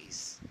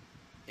 animes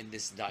in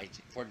this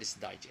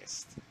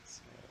digest.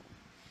 So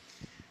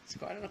it's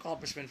quite an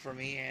accomplishment for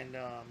me, and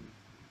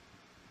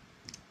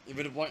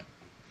even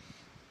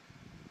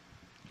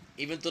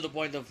to the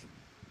point of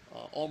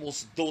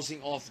almost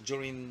dozing off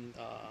during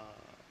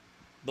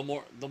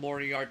the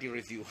Moriarty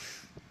review.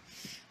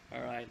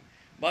 All right,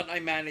 but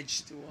I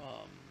managed to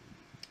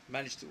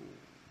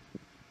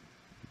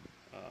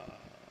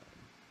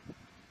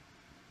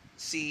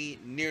see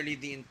nearly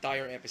the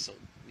entire episode,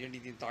 nearly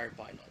the entire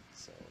pilot.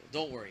 So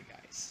don't worry,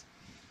 guys.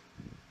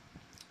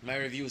 My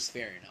review is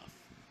fair enough,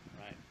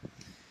 right?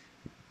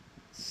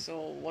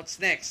 So what's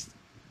next?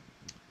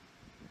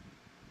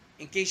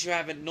 In case you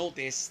haven't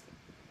noticed,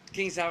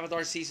 King's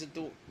Avatar Season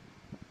 2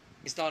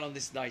 is not on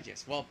this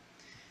digest. Well,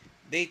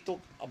 they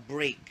took a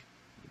break.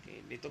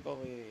 Okay,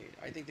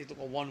 I think they took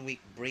a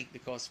 1-week break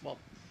because, well,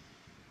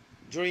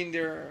 during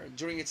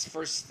its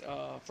first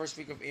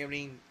week of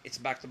airing, it's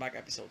back-to-back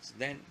episodes.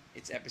 Then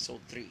it's episode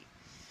 3.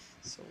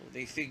 So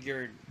they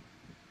figured,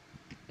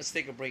 let's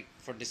take a break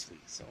for this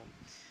week. So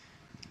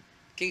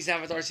King's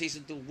Avatar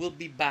Season 2 will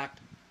be back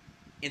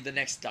in the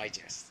next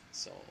digest.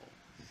 So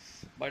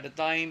by the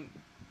time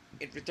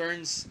it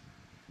returns,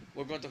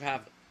 we're going to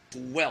have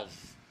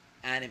 12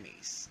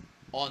 animes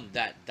on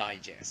that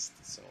digest.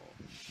 So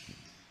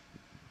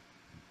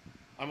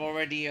I'm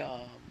already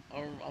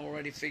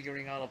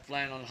figuring out a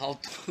plan on how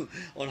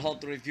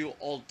to review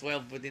all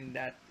 12 within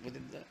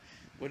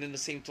the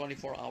same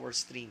 24-hour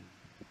stream.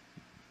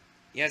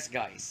 Yes,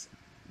 guys.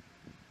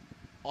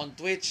 On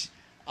Twitch,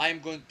 I'm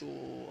going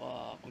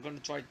to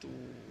try to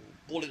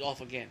pull it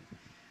off again.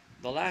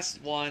 The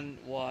last one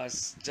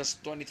was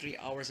just 23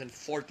 hours and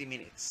 40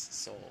 minutes.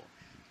 So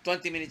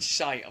 20 minutes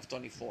shy of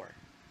 24.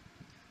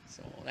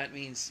 So that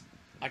means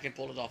I can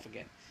pull it off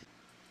again.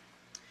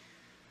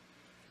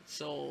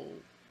 So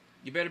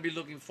you better be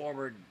looking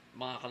forward,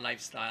 mga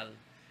ka-lifestyle,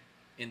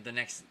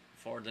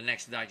 for the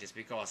next digest,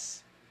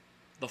 because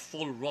the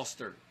full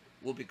roster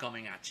will be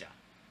coming at ya.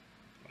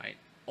 Right?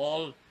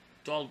 All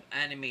 12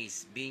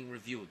 animes being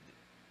reviewed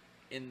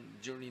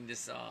during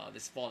this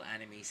fall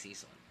anime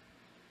season.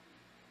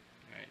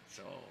 Right?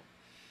 So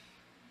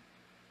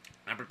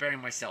I'm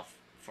preparing myself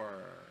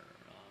for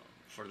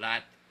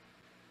that.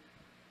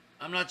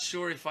 I'm not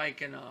sure if I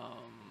can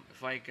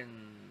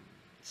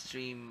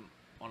stream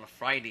on a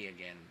Friday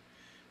again,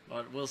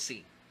 but we'll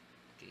see.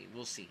 Okay,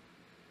 we'll see.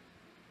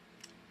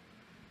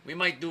 We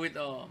might do it.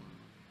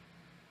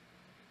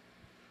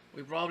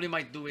 We probably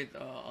might do it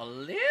a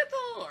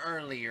little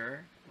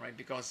earlier, right?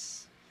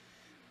 Because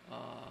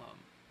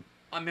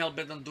I'm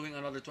hell-bent on doing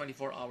another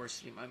 24-hour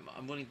stream.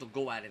 I'm willing to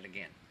go at it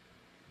again,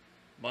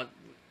 but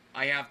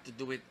I have to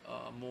do it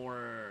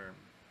more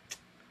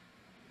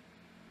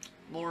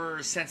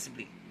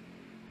sensibly.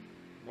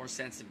 More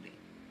sensibly.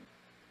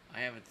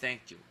 I haven't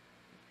thanked you.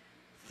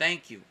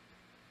 Thank you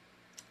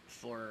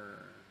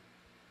for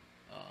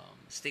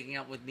sticking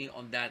out with me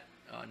on that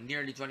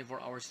nearly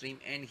 24-hour stream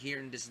and here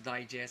in this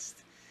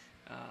digest.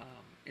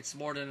 It's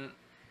more than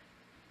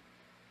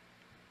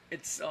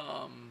it's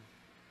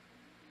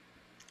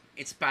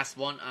past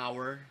 1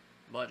 hour,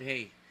 but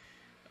hey,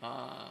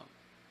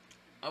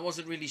 I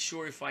wasn't really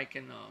sure if I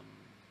can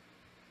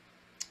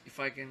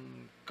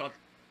cut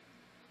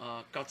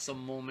cut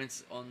some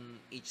moments on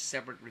each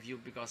separate review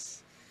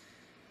because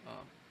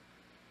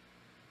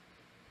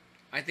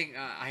I think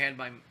I had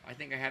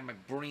my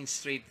brain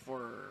straight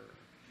for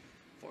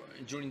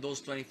during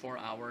those 24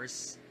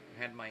 hours.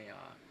 I had my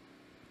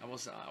I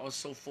was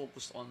so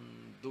focused on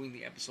doing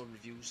the episode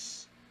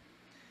reviews,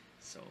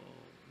 so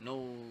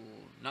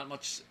not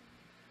much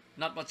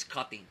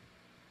cutting,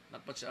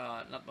 not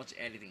much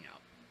editing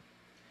out.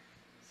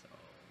 So,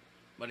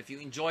 but if you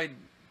enjoyed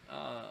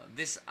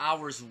this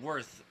hour's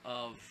worth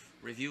of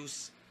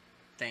reviews,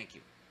 thank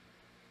you.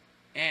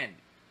 And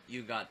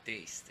you got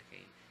taste,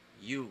 okay?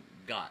 You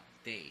got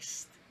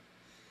taste.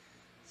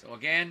 So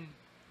again,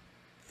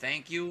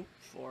 thank you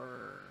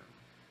for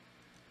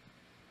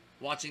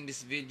watching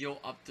this video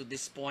up to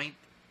this point.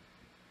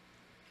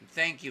 And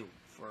thank you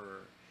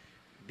for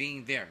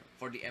being there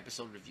for the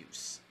episode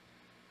reviews.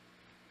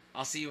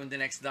 I'll see you in the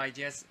next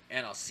digest,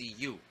 and I'll see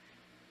you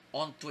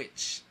on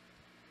Twitch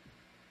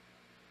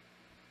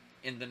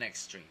in the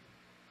next stream.